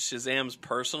what Shazam's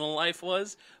personal life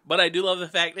was, but I do love the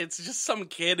fact it's just some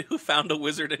kid who found a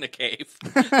wizard in a cave.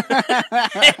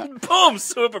 And boom,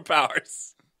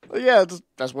 superpowers. Well, yeah,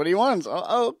 that's what he wants.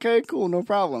 Oh, okay, cool, no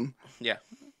problem. Yeah.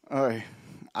 I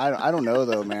don't know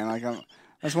though, man. Like,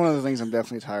 that's one of the things I'm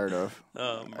definitely tired of.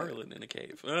 Merlin in a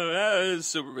cave.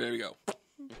 Super. There we go.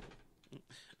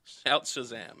 Shout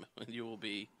Shazam, and you will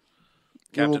be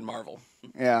Captain Marvel.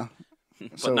 Yeah,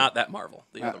 but not that Marvel.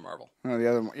 The other Marvel. No, the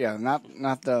other. Yeah, not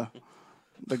the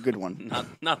good one.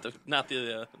 not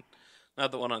the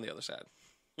one on the other side.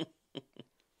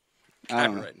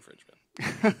 Copyright infringement.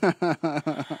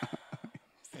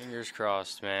 Fingers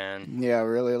crossed, man. Yeah,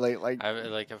 really.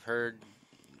 I've heard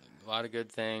a lot of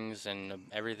good things, and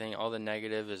everything. All the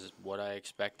negative is what I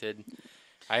expected.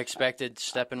 I expected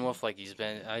Steppenwolf, like he's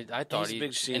been. I thought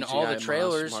in all the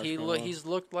trailers he's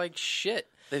looked like shit.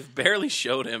 They've barely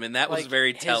showed him, and that was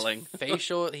very telling.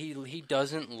 Facial, he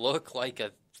doesn't look like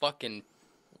a fucking.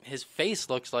 His face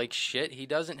looks like shit. He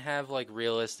doesn't have like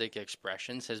realistic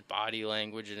expressions. His body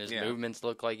language and his movements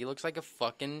look like he looks like a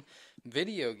fucking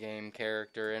video game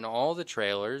character in all the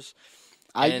trailers.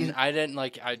 I didn't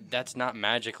like. That's not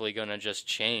magically gonna just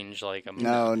change. Like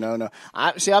no.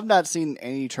 I've not seen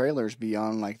any trailers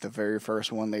beyond like the very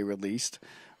first one they released.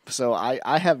 So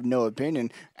I have no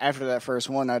opinion. After that first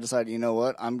one, I decided, you know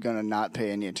what? I'm going to not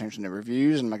pay any attention to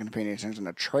reviews. I'm not going to pay any attention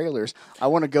to trailers. I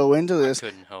want to go into this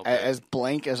as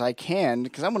blank as I can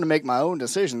because I'm going to make my own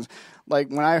decisions. Like,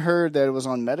 when I heard that it was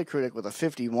on Metacritic with a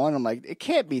 51, I'm like, it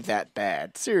can't be that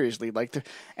bad. Seriously.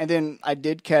 And then I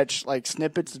did catch, like,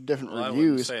 snippets of different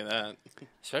reviews. I wouldn't say that.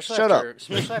 Especially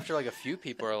after like a few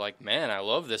people are like, man, I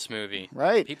love this movie.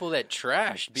 Right. People that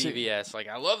trashed BVS, like,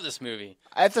 I love this movie.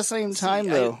 At the same time,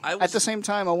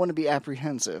 I want to be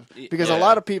apprehensive because a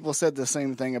lot of people said the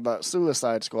same thing about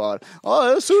Suicide Squad.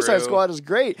 Oh, Suicide Squad is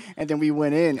great, and then we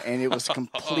went in and it was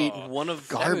complete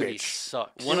garbage.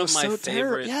 Sucks. One of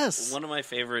my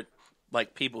favorite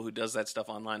like people who does that stuff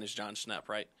online is John Schnepp,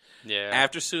 right? Yeah.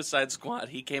 After Suicide Squad,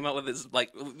 he came out with this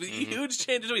like huge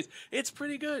change of tweets. It's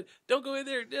pretty good. Don't go in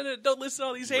there. Don't listen to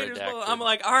all these haters. Redacted. I'm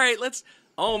like, all right, let's.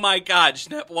 Oh my God,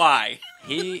 Schnepp, why?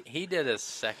 He did a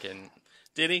second.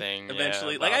 Did he thing,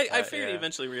 eventually? Yeah, I figured he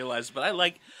eventually realized, but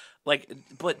I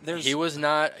but there's he was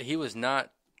not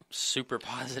super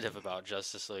positive about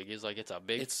Justice League. He's like, it's a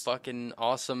big fucking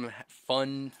awesome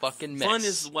fun fucking mess. Fun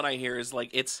is what I hear is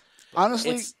like it's.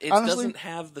 Honestly, it doesn't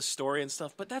have the story and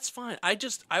stuff, but that's fine.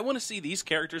 I want to see these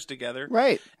characters together,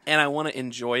 right? And I want to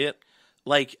enjoy it.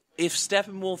 Like, if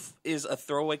Steppenwolf is a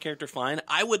throwaway character, fine.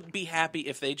 I would be happy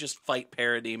if they just fight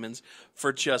parademons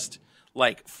for just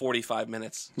like 45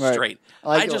 minutes straight.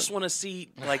 I just want to see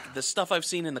like the stuff I've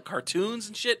seen in the cartoons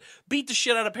and shit. Beat the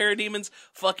shit out of parademons.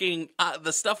 Fucking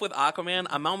the stuff with Aquaman.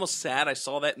 I'm almost sad I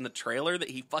saw that in the trailer that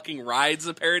he fucking rides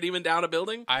a parademon down a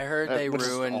building. I heard they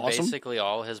ruined basically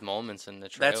all his moments in the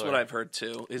trailer. That's what I've heard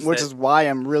too. Which is why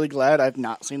I'm really glad I've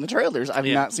not seen the trailers. I've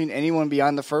not seen anyone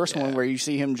beyond the first one where you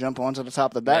see him jump onto the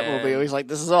top of the Batmobile. He's like,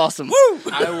 "This is awesome!" Woo!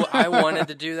 I wanted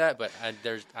to do that, but I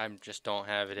just don't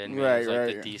have it in me. It's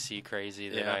like the DC crazy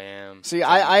that I am. See,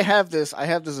 I have this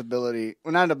ability.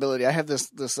 Well, not an ability. I have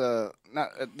this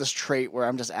trait where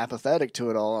I'm just apathetic to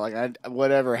it all. Like,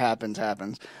 whatever happens.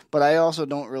 But I also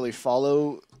don't really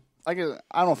follow. I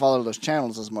don't follow those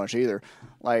channels as much either.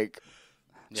 Like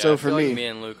Yeah, so I for feel me, like me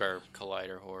and Luke are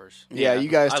Collider whores. Yeah, you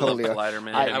guys totally I love are. Collider,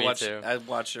 man. I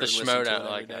watch the or listen to it Schmodown,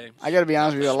 every day. I gotta be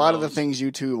honest with you, a lot of the Schmoes. things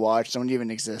you two watch don't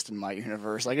even exist in my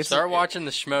universe. Like, Start watching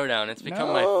the Schmodown. It's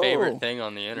become my favorite thing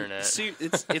on the internet. See,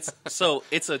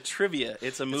 it's a trivia.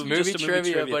 It's a movie, movie just a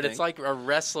trivia, movie but thing. it's like a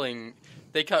wrestling.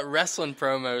 They cut wrestling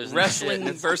promos, Wrestling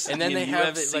and versus and then they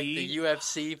have UFC. it like the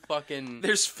UFC fucking.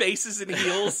 There's faces and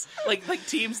heels, like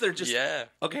teams. They're just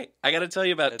Okay, I got to tell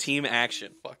you about Team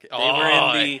Action.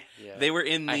 They were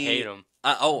in the. I hate them.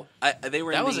 They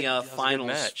were in the finals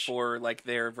match. for like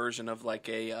their version of like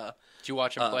a. Did you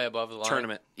watch them play above the line?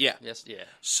 Tournament? Yeah. Yes. Yeah.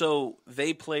 So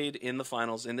they played in the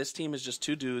finals, and this team is just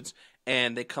two dudes,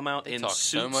 and they come out in talk suits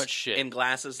so much shit. and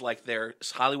glasses like they're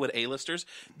Hollywood A-listers.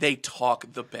 They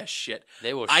talk the best shit.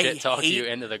 They will shit talk you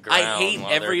into the ground. I hate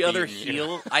every other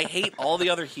heel. You. I hate all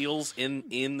the other heels in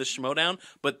the Schmodown,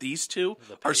 but these two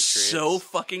are so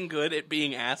fucking good at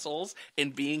being assholes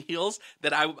and being heels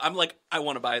that I'm like, I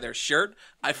want to buy their shirt.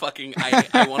 I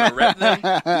want to rep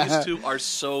them. These two are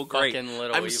so great. Fucking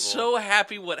little I'm evil. so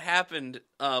happy what happened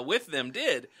with them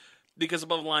did, because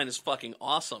Above the Line is fucking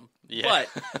awesome. Yeah.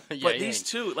 But these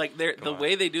two, like the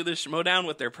way they do the Schmodown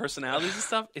with their personalities and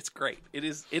stuff, it's great. It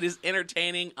is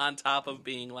entertaining on top of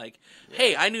being like,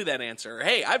 hey, I knew that answer. Or,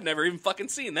 hey, I've never even fucking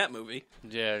seen that movie.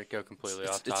 Yeah, to go completely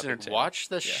off topic. entertaining. Watch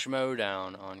the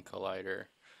Schmodown on Collider.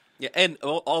 Yeah, and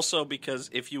also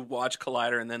because if you watch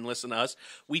Collider and then listen to us,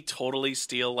 we totally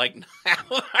steal like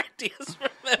ideas from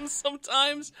them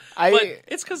sometimes. But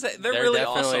it's because they're really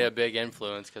definitely awesome. a big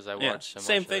influence because I watch so much.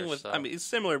 Same thing with. Stuff. I mean, it's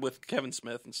similar with Kevin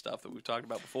Smith and stuff that we've talked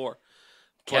about before.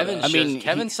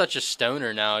 Kevin's such a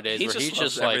stoner nowadays, where he's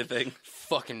just like everything.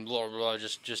 fucking blah blah,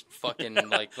 just fucking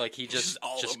like he just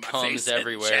comes face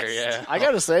everywhere. and Yeah, I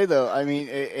gotta say though, I mean,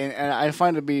 and I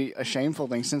find it to be a shameful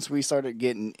thing. Since we started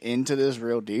getting into this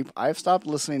real deep, I've stopped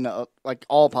listening to like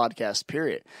all podcasts.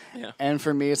 Period. Yeah. And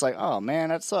for me, it's like, oh man,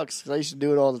 that sucks, 'cause I used to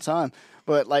do it all the time.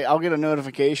 But like, I'll get a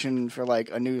notification for like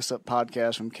a new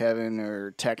podcast from Kevin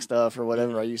or tech stuff or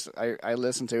whatever I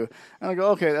listen to, and I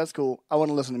go, okay, that's cool. I want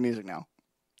to listen to music now.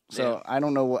 So I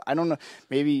don't know.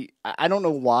 Maybe I don't know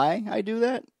why I do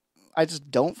that. I just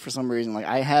don't for some reason. Like,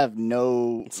 I have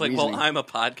no. It's like, reasoning. well, I'm a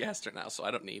podcaster now, so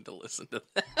I don't need to listen to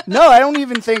that. No, I don't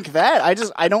even think that.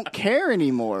 I don't care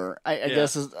anymore. I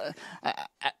guess it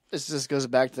just goes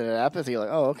back to that apathy. Like,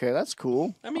 oh, okay, that's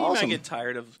cool. I mean, awesome. I get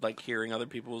tired of like hearing other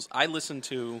people's. I listen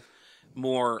to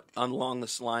more along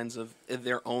the lines of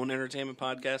their own entertainment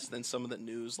podcasts than some of the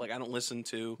news. Like, I don't listen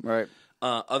to Right.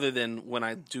 Other than when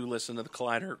I do listen to the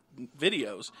Collider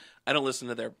videos, I don't listen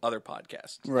to their other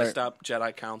podcasts. Right. I stopped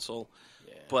Jedi Council,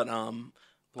 but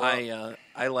I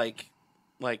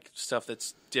like stuff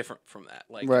that's different from that.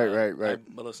 Like right.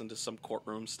 I listen to some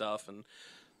courtroom stuff and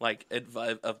like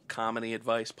a comedy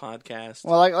advice podcast.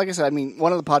 Well, like I said, I mean,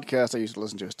 one of the podcasts I used to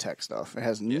listen to is tech stuff. It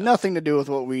has nothing to do with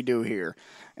what we do here,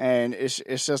 and it's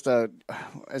just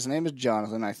his name is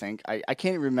Jonathan, I think. I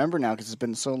can't remember now because it's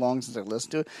been so long since I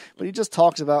listened to it. But he just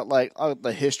talks about like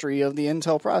the history of the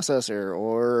Intel processor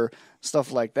or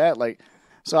stuff like that. Like,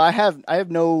 so I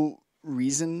have no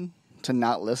reason to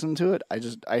not listen to it.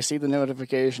 I see the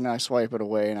notification, I swipe it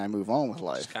away, and I move on with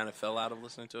life. Just kind of fell out of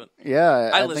listening to it.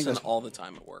 Yeah, I listen all the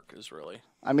time at work. Is really.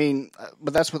 I mean,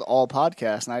 but that's with all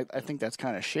podcasts, and I think that's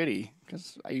kind of shitty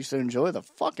because I used to enjoy the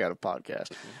fuck out of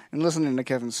podcasts, and listening to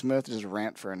Kevin Smith just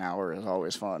rant for an hour is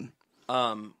always fun.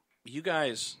 You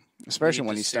guys, especially need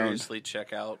when to he's stoned. Seriously,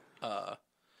 check out.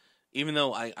 Even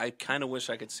though I kind of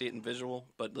wish I could see it in visual,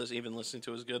 but even listening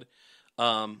to it is good.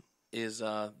 Is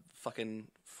fucking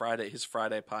his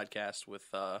Friday podcast with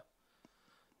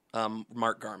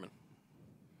Mark Garman.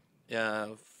 Yeah,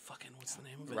 fucking what's the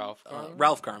name of it? Ralph Garman?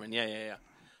 Ralph Garman. Yeah.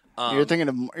 You're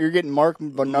getting Mark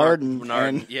Bernard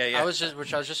and yeah. I was just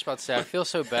about to say, I feel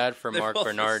so bad for Mark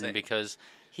Bernardin because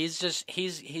he's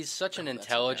such an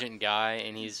intelligent guy,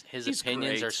 and his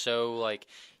opinions are so like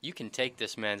you can take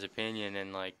this man's opinion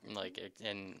and like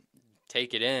and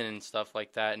take it in and stuff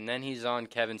like that. And then he's on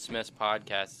Kevin Smith's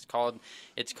podcast.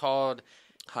 It's called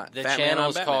the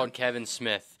channel's called Kevin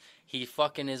Smith. He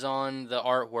fucking is on the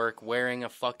artwork wearing a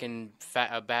fucking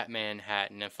a Batman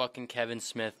hat and a fucking Kevin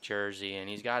Smith jersey, and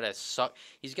he's got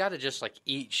to just like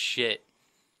eat shit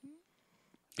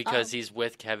because he's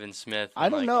with Kevin Smith. I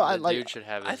don't know. The dude should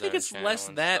have his I think own it's channel less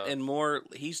that stuff. and more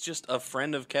he's just a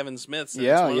friend of Kevin Smith's. And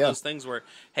Yeah, it's one of those things where,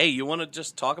 hey, you want to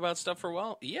just talk about stuff for a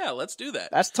while? Yeah, let's do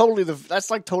that. That's totally the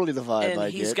vibe. And I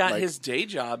he's get. got like, his day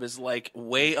job is like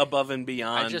way above and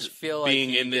beyond. I just feel like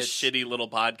being in this shitty little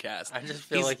podcast. I just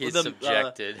feel like he's the,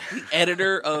 subjected. The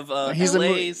editor of He's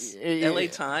LA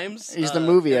Times. He's the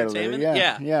movie editor.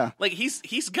 Entertainment. Yeah. Like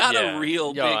he's got a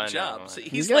real big job. So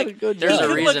he's got a good job. There's a he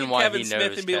could reason look at why Kevin he Smith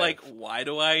knows and be Kev. like, "Why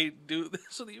do I do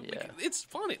this with you?" Yeah. It's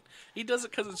funny. He does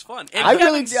it because it's fun. And I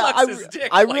Kevin really, sucks his dick.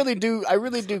 I really do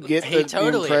get the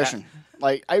impression.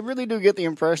 Like, I really do get the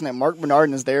impression that Mark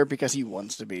Bernardin is there because he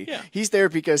wants to be. Yeah. He's there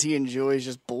because he enjoys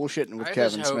just bullshitting with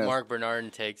Kevin Smith. I just hope Mark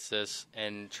Bernardin takes this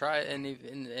and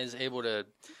is able to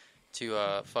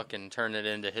fucking turn it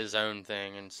into his own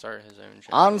thing and start his own channel.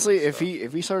 Honestly, if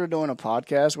he started doing a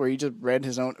podcast where he just read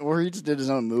his own, or he just did his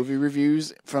own movie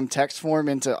reviews from text form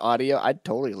into audio, I'd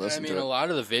totally listen to it. A lot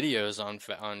of the videos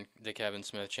on the Kevin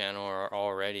Smith channel are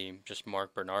already just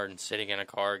Mark Bernardin sitting in a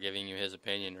car giving you his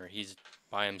opinion, or he's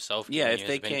by himself. Yeah, if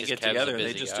they can't get together,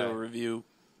 they just do a review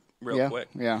real quick.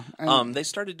 Yeah. They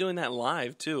started doing that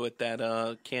live too at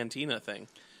that Cantina thing.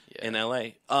 In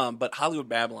L.A. But Hollywood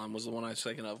Babylon was the one I was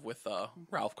thinking of with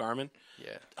Ralph Garman.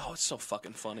 Yeah. Oh, it's so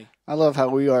fucking funny. I love how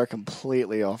we are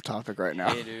completely off topic right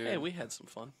now. Hey, dude. Hey, we had some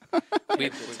fun. we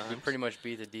pretty much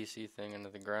beat the DC thing into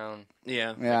the ground.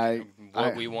 Yeah. Yeah.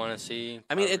 What we want to see.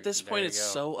 I mean, at this point, it's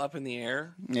so up in the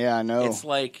air. Yeah, I know. It's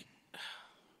like...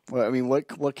 Well, I mean,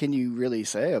 what can you really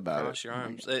say about cross your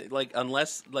arms. Like,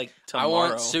 unless, like, I tomorrow...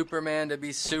 want Superman to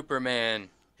be Superman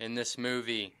in this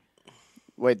movie.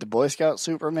 Wait, the Boy Scout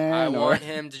Superman? I want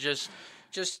him to just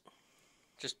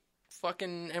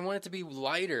fucking... I want it to be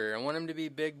lighter. I want him to be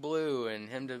Big Blue and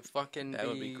him to fucking That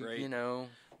would be great. You know...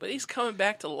 But he's coming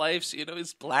back to life, so,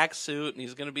 his black suit, and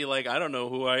he's going to be like, I don't know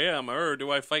who I am, or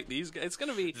do I fight these guys? It's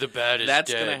going to be... The bad is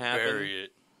that's dead, going to happen. bury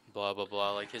it. Blah, blah,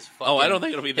 blah. Like his fucking... Oh, I don't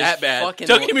think it'll be that bad. Fucking,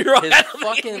 don't get me wrong. His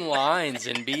fucking lines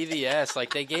in BVS,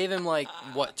 like, they gave him,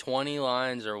 20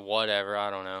 lines or whatever, I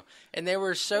don't know. And they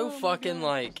were so fucking,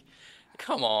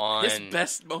 come on. His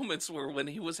best moments were when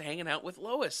he was hanging out with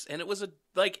Lois, and it was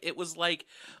like,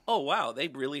 oh wow, they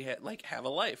really have a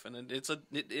life, and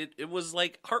it was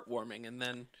like heartwarming, and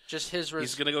then just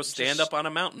he's gonna go stand up on a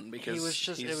mountain because it was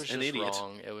just an idiot.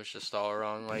 Wrong. It was just all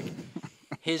wrong. Like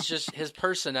his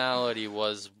personality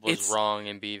was wrong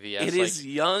in BVS. It is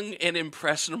young and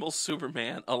impressionable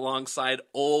Superman alongside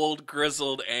old,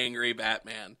 grizzled, angry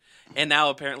Batman. And now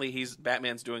apparently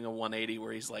Batman's doing a 180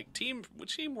 where he's like,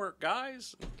 teamwork,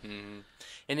 guys. Mm-hmm.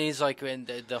 And he's like, and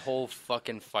the whole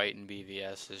fucking fight in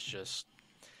BVS is just,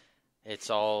 it's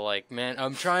all like, man,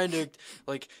 I'm trying to,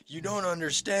 you don't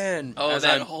understand. Oh,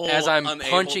 as I'm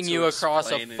punching you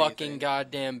across a fucking anything.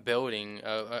 goddamn building,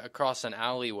 across an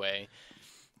alleyway.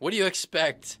 What do you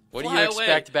expect? What Fly do you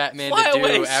expect away. Batman Fly to do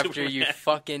away, after Superman. you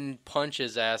fucking punch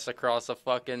his ass across a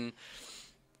fucking...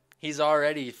 He's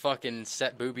already fucking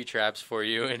set booby traps for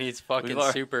you, and he's fucking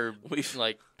super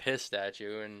pissed at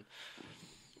you, and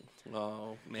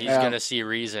he's gonna see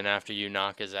reason after you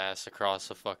knock his ass across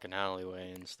a fucking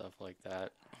alleyway and stuff like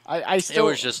that. It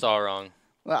was just all wrong.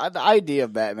 Well, the idea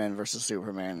of Batman versus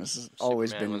Superman has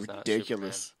always been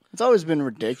ridiculous. It's always been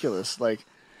ridiculous. Like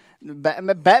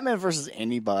Batman versus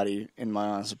anybody, in my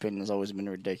honest opinion, has always been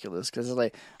ridiculous. Because it's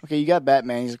like, okay, you got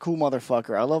Batman. He's a cool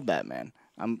motherfucker. I love Batman.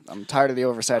 I'm tired of the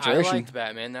oversaturation. I liked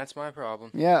Batman. That's my problem.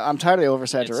 Yeah, I'm tired of the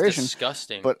oversaturation. It's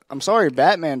disgusting. But I'm sorry,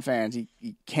 Batman fans,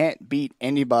 he can't beat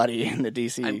anybody in the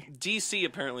DC. DC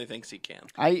apparently thinks he can.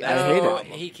 I hate it.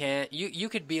 He can't. You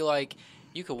could be like,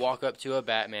 you could walk up to a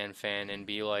Batman fan and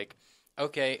be like,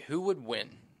 okay, who would win?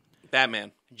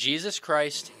 Batman. Jesus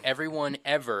Christ, everyone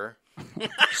ever,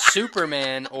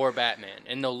 Superman or Batman.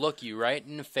 And they'll look you right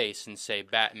in the face and say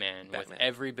Batman. With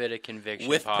every bit of conviction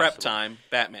with possible. prep time,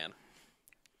 Batman.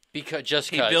 Because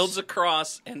he builds a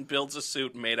cross and builds a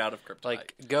suit made out of kryptonite.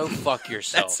 Like, go fuck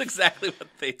yourself. That's exactly what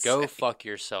they say. Go fuck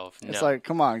yourself. No. It's like,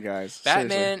 come on, guys. Batman,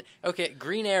 Seriously. okay,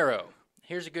 Green Arrow.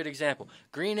 Here's a good example.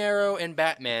 Green Arrow and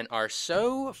Batman are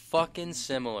so fucking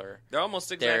similar. They're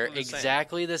almost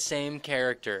exactly the same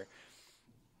character.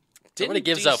 Nobody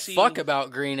Didn't gives a fuck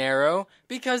about Green Arrow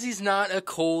because he's not a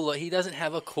cool. He doesn't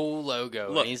have a cool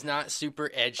logo. Look, and he's not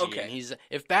super edgy. Okay. And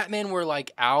if Batman were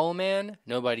like Owlman,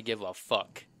 nobody give a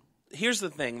fuck. Here's the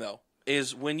thing, though,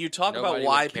 is when you talk Nobody about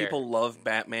why would care. people love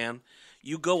Batman,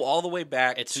 you go all the way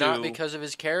back It's to... not because of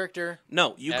his character.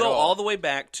 No, you at go all all the way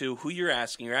back to who you're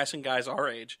asking. You're asking guys our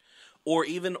age, or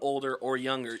even older or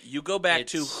younger. You go back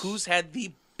to who's had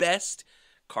the best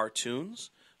cartoons,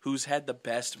 who's had the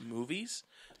best movies,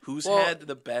 who's had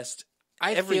the best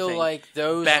I feel like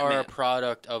those are a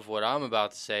product of what I'm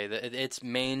about to say. That it's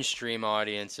mainstream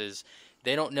audiences.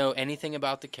 They don't know anything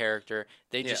about the character.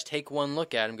 They just take one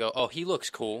look at him and go, oh, he looks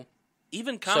cool.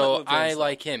 Even comic book I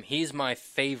like him. He's my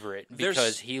favorite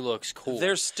because he looks cool.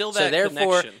 There's still that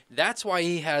connection. That's why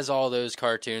he has all those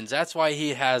cartoons. That's why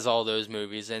he has all those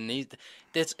movies. And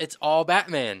it's all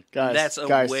Batman. That's a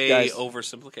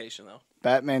oversimplification, though.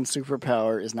 Batman's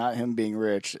superpower is not him being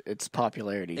rich; it's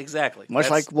popularity. Exactly, much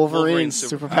like Wolverine's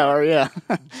superpower. Yeah,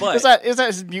 but is that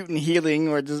his mutant healing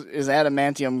or is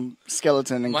adamantium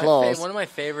skeleton and claws? One of my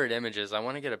favorite images. I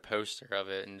want to get a poster of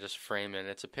it and just frame it.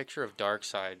 It's a picture of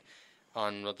Darkseid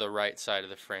on the right side of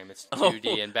the frame. It's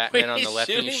 2D and Batman on the left.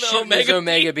 And he's shooting those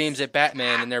Omega beams at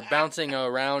Batman, and they're bouncing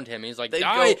around him. He's like,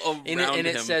 die! And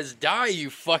it says, die, you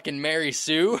fucking Mary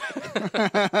Sue.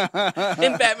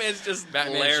 And Batman's just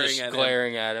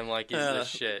glaring at him like he's this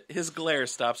shit. His glare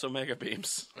stops Omega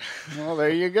beams. Well,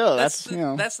 there you go. That's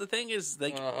the thing is,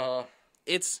 like...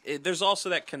 There's also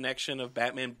that connection of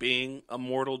Batman being a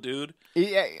mortal dude.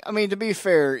 Yeah, I mean, to be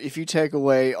fair, if you take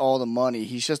away all the money,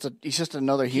 he's just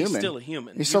another human. He's still a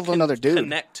human. He's still another dude.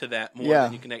 Connect to that more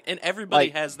than you connect, and everybody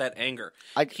has that anger.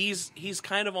 He's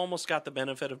kind of almost got the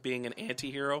benefit of being an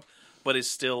anti-hero, but is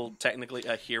still technically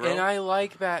a hero. And I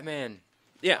like Batman.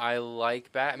 Yeah, I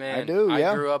like Batman. I do.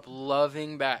 Yeah, I grew up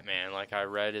loving Batman. Like I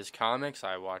read his comics,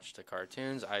 I watched the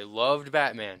cartoons. I loved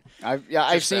Batman.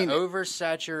 I've seen the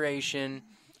oversaturation.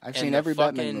 I've seen every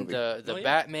Batman movie. The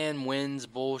Batman wins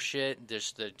bullshit.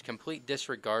 Just the complete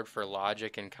disregard for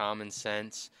logic and common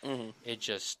sense. Mm-hmm.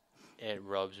 It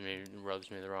rubs me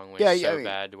the wrong way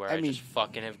bad. Where I just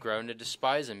fucking have grown to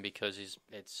despise him because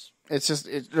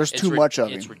there's too much of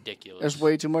him. It's ridiculous. There's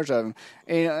way too much of him.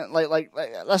 And like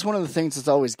that's one of the things that's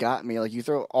always got me. Like you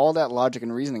throw all that logic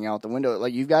and reasoning out the window.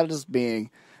 Like you've got this being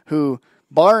who,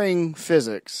 barring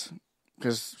physics,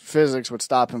 because physics would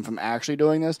stop him from actually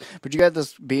doing this, but you got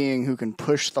this being who can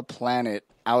push the planet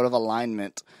out of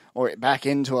alignment or back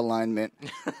into alignment,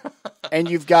 and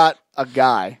you've got a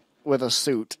guy with a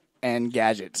suit and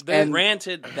gadgets. But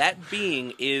granted, that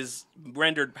being is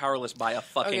rendered powerless by a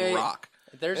fucking rock.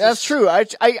 That's true. I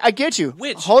get you.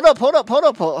 Hold up.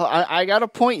 I got a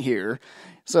point here.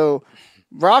 So,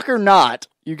 rock or not,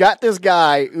 you got this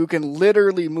guy who can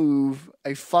literally move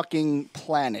a fucking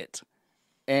planet,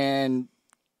 and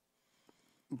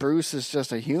Bruce is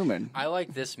just a human. I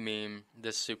like this meme,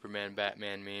 this Superman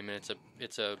Batman meme, and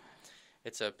it's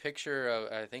a picture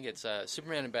of, I think it's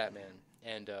Superman and Batman.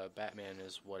 And Batman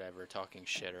is whatever, talking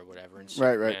shit or whatever. And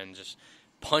Superman just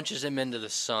punches him into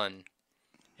the sun.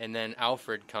 And then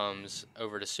Alfred comes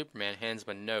over to Superman, hands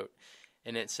him a note.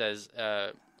 And it says,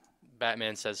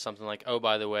 Batman says something like, oh,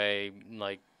 by the way,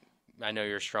 like, I know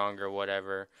you're strong or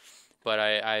whatever, but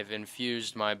I've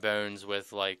infused my bones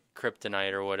with, like,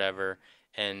 kryptonite or whatever.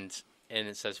 And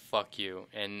it says, fuck you.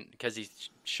 And because he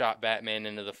shot Batman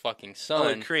into the fucking sun. Oh,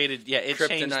 it changed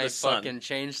the sun. Fucking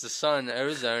changed the sun,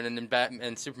 ozone, and then Batman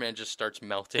and Superman just starts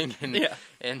melting. And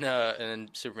then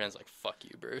Superman's like, fuck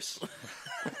you, Bruce.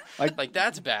 like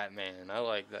that's Batman. I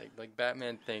like that. Like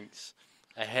Batman thinks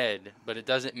ahead, but it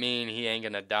doesn't mean he ain't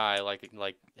gonna die like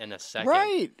in a second.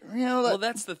 Right. Well,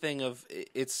 that's the thing of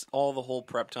it's all the whole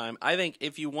prep time. I think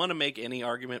if you want to make any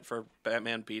argument for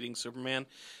Batman beating Superman,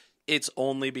 it's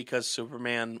only because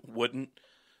Superman wouldn't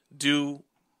do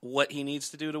what he needs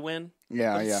to do to win.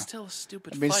 Yeah, but yeah. It's still a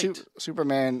stupid fight.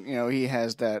 Superman, he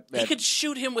has that... He could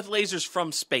shoot him with lasers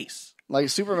from space. Like,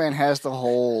 Superman has the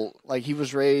whole... Like, he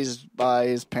was raised by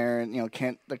his parent,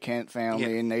 the Kent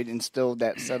family, and they instilled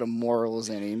that set of morals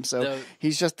in him. So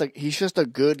he's just a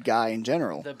good guy in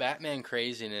general. The Batman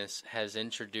craziness has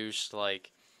introduced,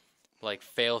 like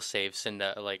fail-safes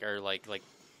into, like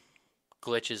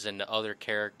glitches into other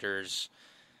characters'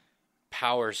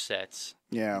 power sets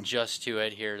just to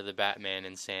adhere to the Batman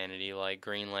insanity. Like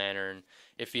Green Lantern,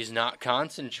 if he's not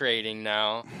concentrating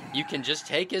now, you can just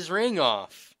take his ring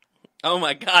off. Oh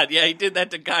my God! Yeah, he did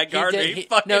that to Guy Gardner. He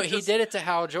did it to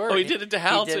Hal Jordan. Oh, he did it to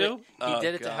Hal too. He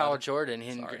did it to Hal Jordan.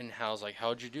 And Hal's like,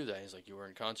 "How'd you do that?" He's like, "You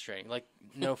weren't concentrating." Like,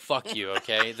 no, fuck you.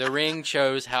 Okay, the ring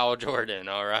chose Hal Jordan.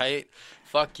 All right,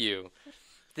 fuck you.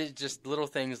 Just little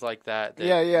things like that.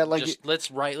 Like just let's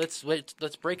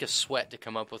break a sweat to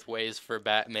come up with ways for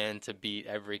Batman to beat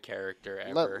every character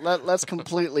ever. Let's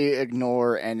completely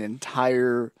ignore an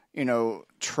entire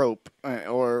trope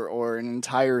or an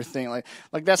entire thing.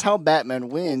 Like that's how Batman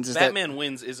wins. Batman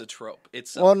wins is a trope.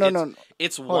 It's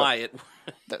why it.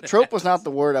 Trope was not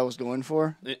the word I was going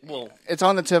for. It's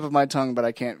on the tip of my tongue, but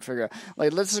I can't figure out.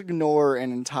 Like, let's ignore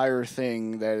an entire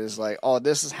thing that is like, oh,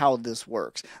 this is how this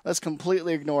works. Let's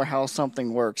completely ignore how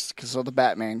something works, so the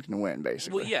Batman can win,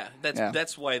 basically. Well, yeah,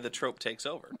 that's why the trope takes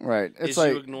over. Right. It's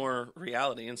like you ignore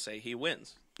reality and say he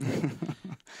wins,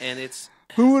 and it's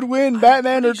who would win,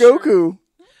 Batman or Goku?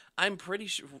 I'm pretty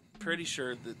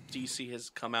sure that DC has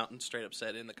come out and straight up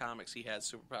said in the comics he has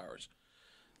superpowers.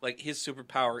 Like, his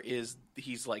superpower is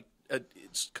he's like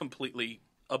it's completely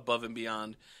above and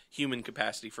beyond human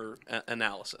capacity for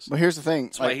analysis. But here's the thing.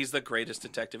 That's why he's the greatest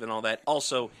detective and all that.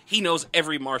 Also, he knows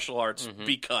every martial arts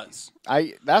because.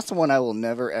 That's the one I will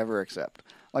never, ever accept.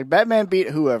 Like, Batman beat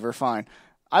whoever, fine.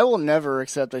 I will never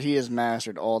accept that he has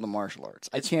mastered all the martial arts.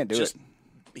 I can't do it.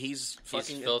 He's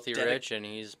filthy rich, and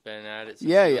he's been at it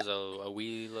since he was a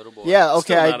wee little boy. Yeah,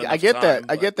 okay, I get that.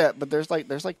 I get that. But there's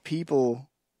like people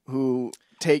who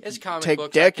take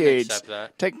decades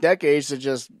to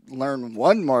just learn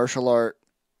one martial art,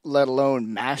 let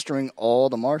alone mastering all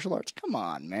the martial arts. Come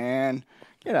on, man.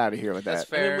 Get out of here with that. That's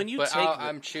fair. I mean,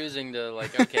 I'm choosing to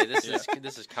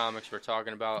this is comics we're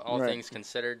talking about. All things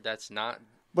considered, that's not.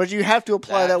 But you have to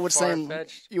apply that with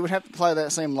you would have to apply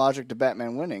that same logic to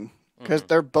Batman winning, because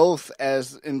they're both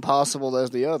as impossible as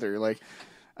the other. Like,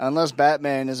 unless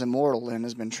Batman is immortal and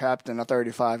has been trapped in a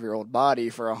 35-year-old body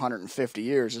for 150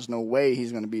 years, there's no way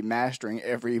he's going to be mastering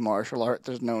every martial art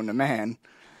there's known to man.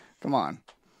 Come on.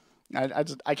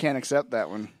 I can't accept that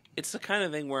one. It's the kind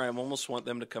of thing where I almost want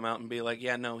them to come out and be like,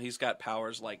 yeah, no, he's got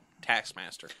powers like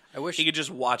Taskmaster. I wish he could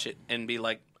just watch it and be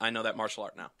like, I know that martial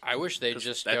art now. I wish they'd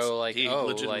just go like, he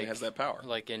legitimately has that power.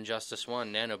 Like in Justice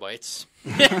 1, nanobites.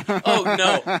 Oh,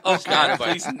 no. Oh, God,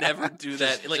 please never do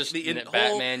that. Like,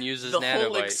 Batman uses nanobites. The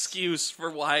whole excuse for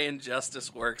why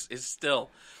Injustice works is still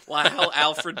how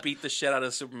Alfred beat the shit out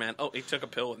of Superman. Oh, he took a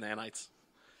pill with nanites.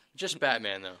 Just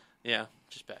Batman, though. Yeah.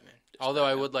 Just Batman. Although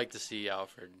I would like to see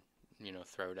Alfred...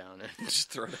 throw down and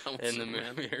just throw down in the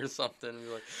movie or something. And be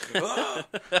like,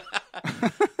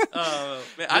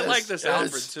 man, I like this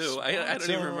Alfred too. I don't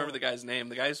even remember the guy's name.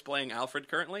 The guy who's playing Alfred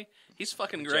currently, he's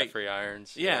fucking great. Jeffrey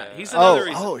Irons. Yeah, he's another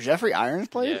reason. Oh, Jeffrey Irons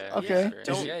plays? Yeah, okay.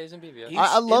 He's in BVS.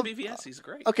 I love BVS. He's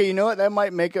great. Okay, you know what? That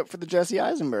might make up for the Jesse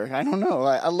Eisenberg. I don't know.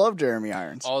 I love Jeremy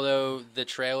Irons. Although the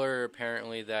trailer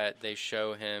apparently that they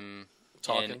show him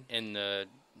talking in the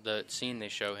scene they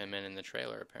show him in the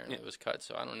trailer apparently it was cut,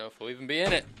 so I don't know if he'll even be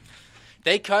in it.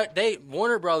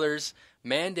 Warner Brothers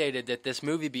mandated that this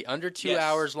movie be under 2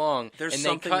 hours long. There's and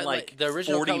something they cut, like the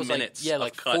original 40 cut was minutes.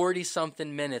 Like 40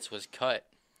 something minutes was cut.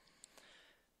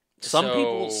 Hold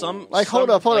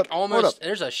up.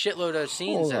 There's a shitload of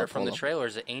scenes that are from the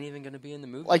trailers that ain't even going to be in the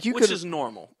movie. Which is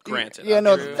normal, granted. Yeah,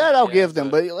 no, that I'll give them.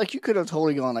 But like, you could have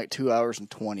totally gone like 2 hours and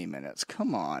 20 minutes.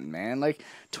 Come on, man. Like,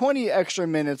 20 extra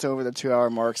minutes over the 2 hour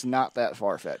mark's not that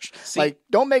far fetched. Like,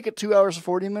 don't make it 2 hours and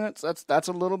 40 minutes. That's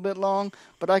a little bit long.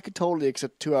 But I could totally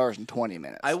accept 2 hours and 20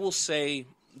 minutes. I will say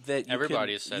that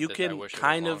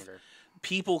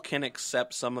people can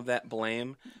accept some of that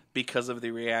blame because of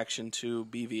the reaction to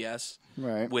BVS.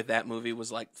 Right. With that movie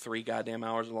was like 3 goddamn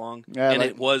hours long. Yeah, and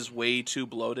it was way too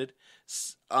bloated.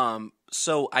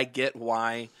 So I get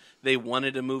why they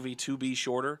wanted a movie to be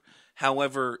shorter.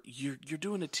 However, you're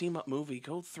doing a team-up movie.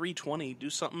 Go 320. Do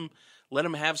something. Let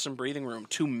them have some breathing room.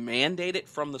 To mandate it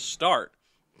from the start,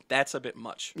 that's a bit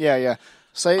much. Yeah.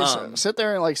 Sit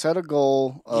there and like set a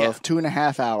goal of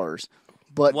 2.5 hours.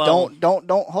 But don't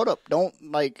hold up.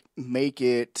 Don't like make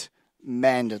it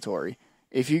mandatory.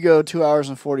 If you go 2 hours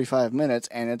and 45 minutes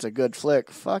and it's a good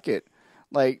flick, fuck it.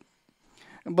 Like,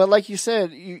 but like you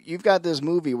said, you've got this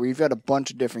movie where you've got a bunch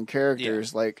of different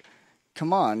characters. Yeah. Like,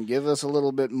 come on, give us a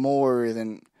little bit more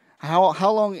than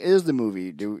how long is the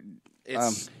movie?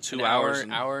 It's 2 hours,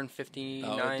 hour and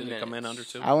 59 minutes. Did it come in under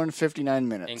 2? Hour and 59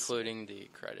 minutes, including the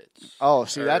credits. Oh,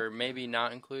 see that? Or maybe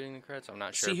not including the credits. I'm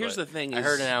not sure. See, here's the thing: I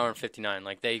heard an hour and 59.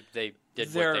 Like they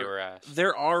did what they were asked.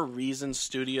 There are reasons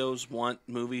studios want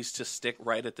movies to stick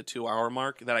right at the 2 hour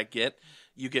mark. That I get.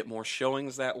 You get more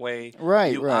showings that way.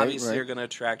 Right. You obviously are going to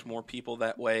attract more people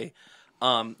that way.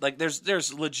 Like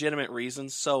there's legitimate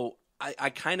reasons. So I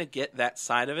kind of get that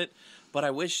side of it. But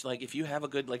I wish, like, if you have a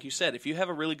good, like you said, if you have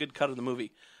a really good cut of the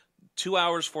movie, 2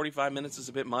 hours, 45 minutes is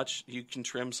a bit much. You can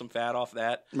trim some fat off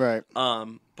that. Right.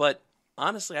 But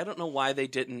honestly, I don't know why they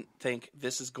didn't think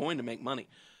this is going to make money.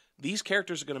 these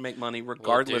characters are going to make money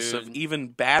regardless of even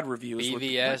bad reviews.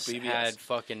 BVS had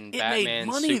fucking Batman,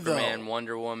 money, Superman,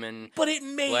 Wonder Woman, but it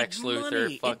made Lex Luthor,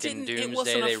 money. fucking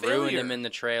Doomsday. They ruined him in the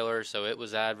trailer, so it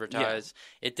was advertised.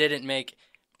 Yeah. It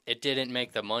didn't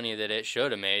make the money that it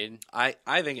should have made. I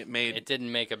think it made... It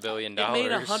didn't make $1 billion. It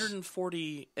made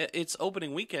 140... Its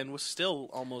opening weekend was still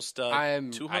almost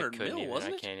 200 mil,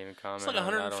 wasn't it? I can't even comment. It's like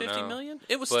 150 million?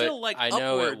 It was but still like I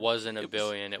know upward. It wasn't $1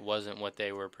 billion. It wasn't what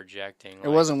they were projecting. It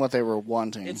wasn't what they were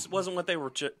wanting. It wasn't what they were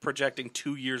projecting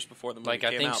 2 years before the movie came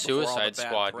out. I think Suicide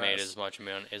Squad made as much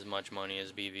money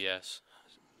as BVS.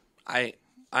 I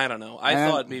don't know. I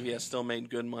thought BVS still made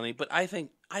good money, but I think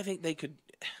they could...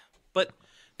 But...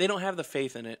 They don't have the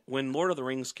faith in it. When Lord of the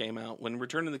Rings came out, when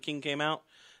Return of the King came out,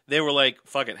 they were like,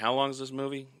 fuck it, how long is this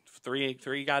movie?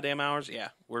 Three goddamn hours? Yeah,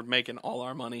 we're making all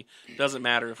our money. Doesn't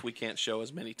matter if we can't show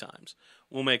as many times.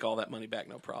 We'll make all that money back,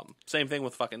 no problem. Same thing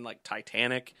with fucking like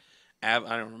Titanic. I don't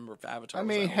remember if Avatar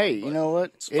was that hey, long, you know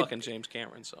what? It's fucking James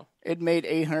Cameron, so. It made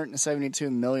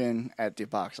 $872 million at the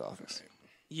box office.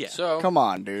 Yeah. So, come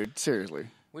on, dude. Seriously.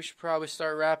 We should probably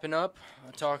start wrapping up,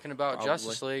 talking about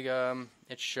Justice League.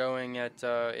 It's showing at,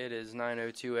 it is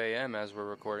 9:02 a.m. as we're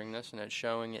recording this, and it's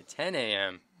showing at 10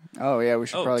 a.m. Oh, yeah, we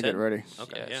should probably 10? Get ready.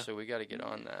 Okay, yeah, so we got to get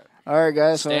on that. All right,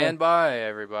 guys. Stand by,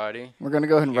 everybody. We're going to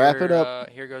go ahead and wrap it up.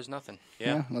 Here goes nothing.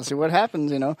 Yeah, let's see what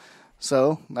happens,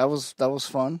 So, that was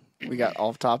fun. We got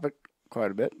off topic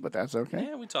quite a bit, but that's okay.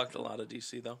 Yeah, we talked a lot of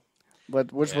DC, though.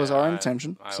 But which was our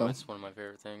intention. So. It's one of my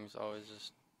favorite things, always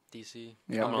just DC.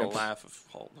 Yeah, I'm going to laugh if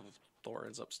Thor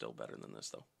ends up still better than this,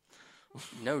 though.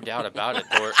 No doubt about it,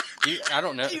 Thor. I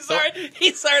don't know. He's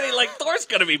already like, Thor's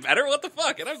going to be better. What the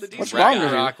fuck? And I'm the DC guy.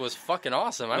 Ragnarok was fucking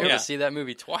awesome. I went to see that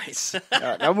movie twice.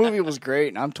 That movie was great,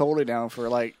 and I'm totally down for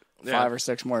 5 or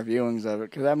 6 more viewings of it,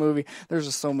 because that movie, there's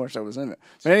just so much that was in it.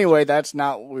 But anyway, that's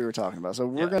not what we were talking about. So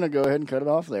we're going to go ahead and cut it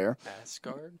off there.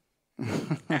 Asgard?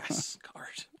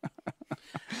 Asgard.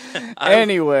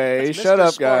 Anyway, shut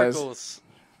up, guys.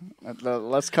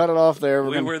 Let's cut it off there.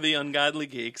 We were the Ungodly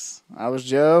Geeks. I was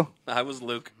Joe. I was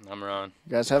Luke. I'm Ron.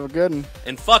 You guys have a good one.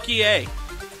 And fuck EA.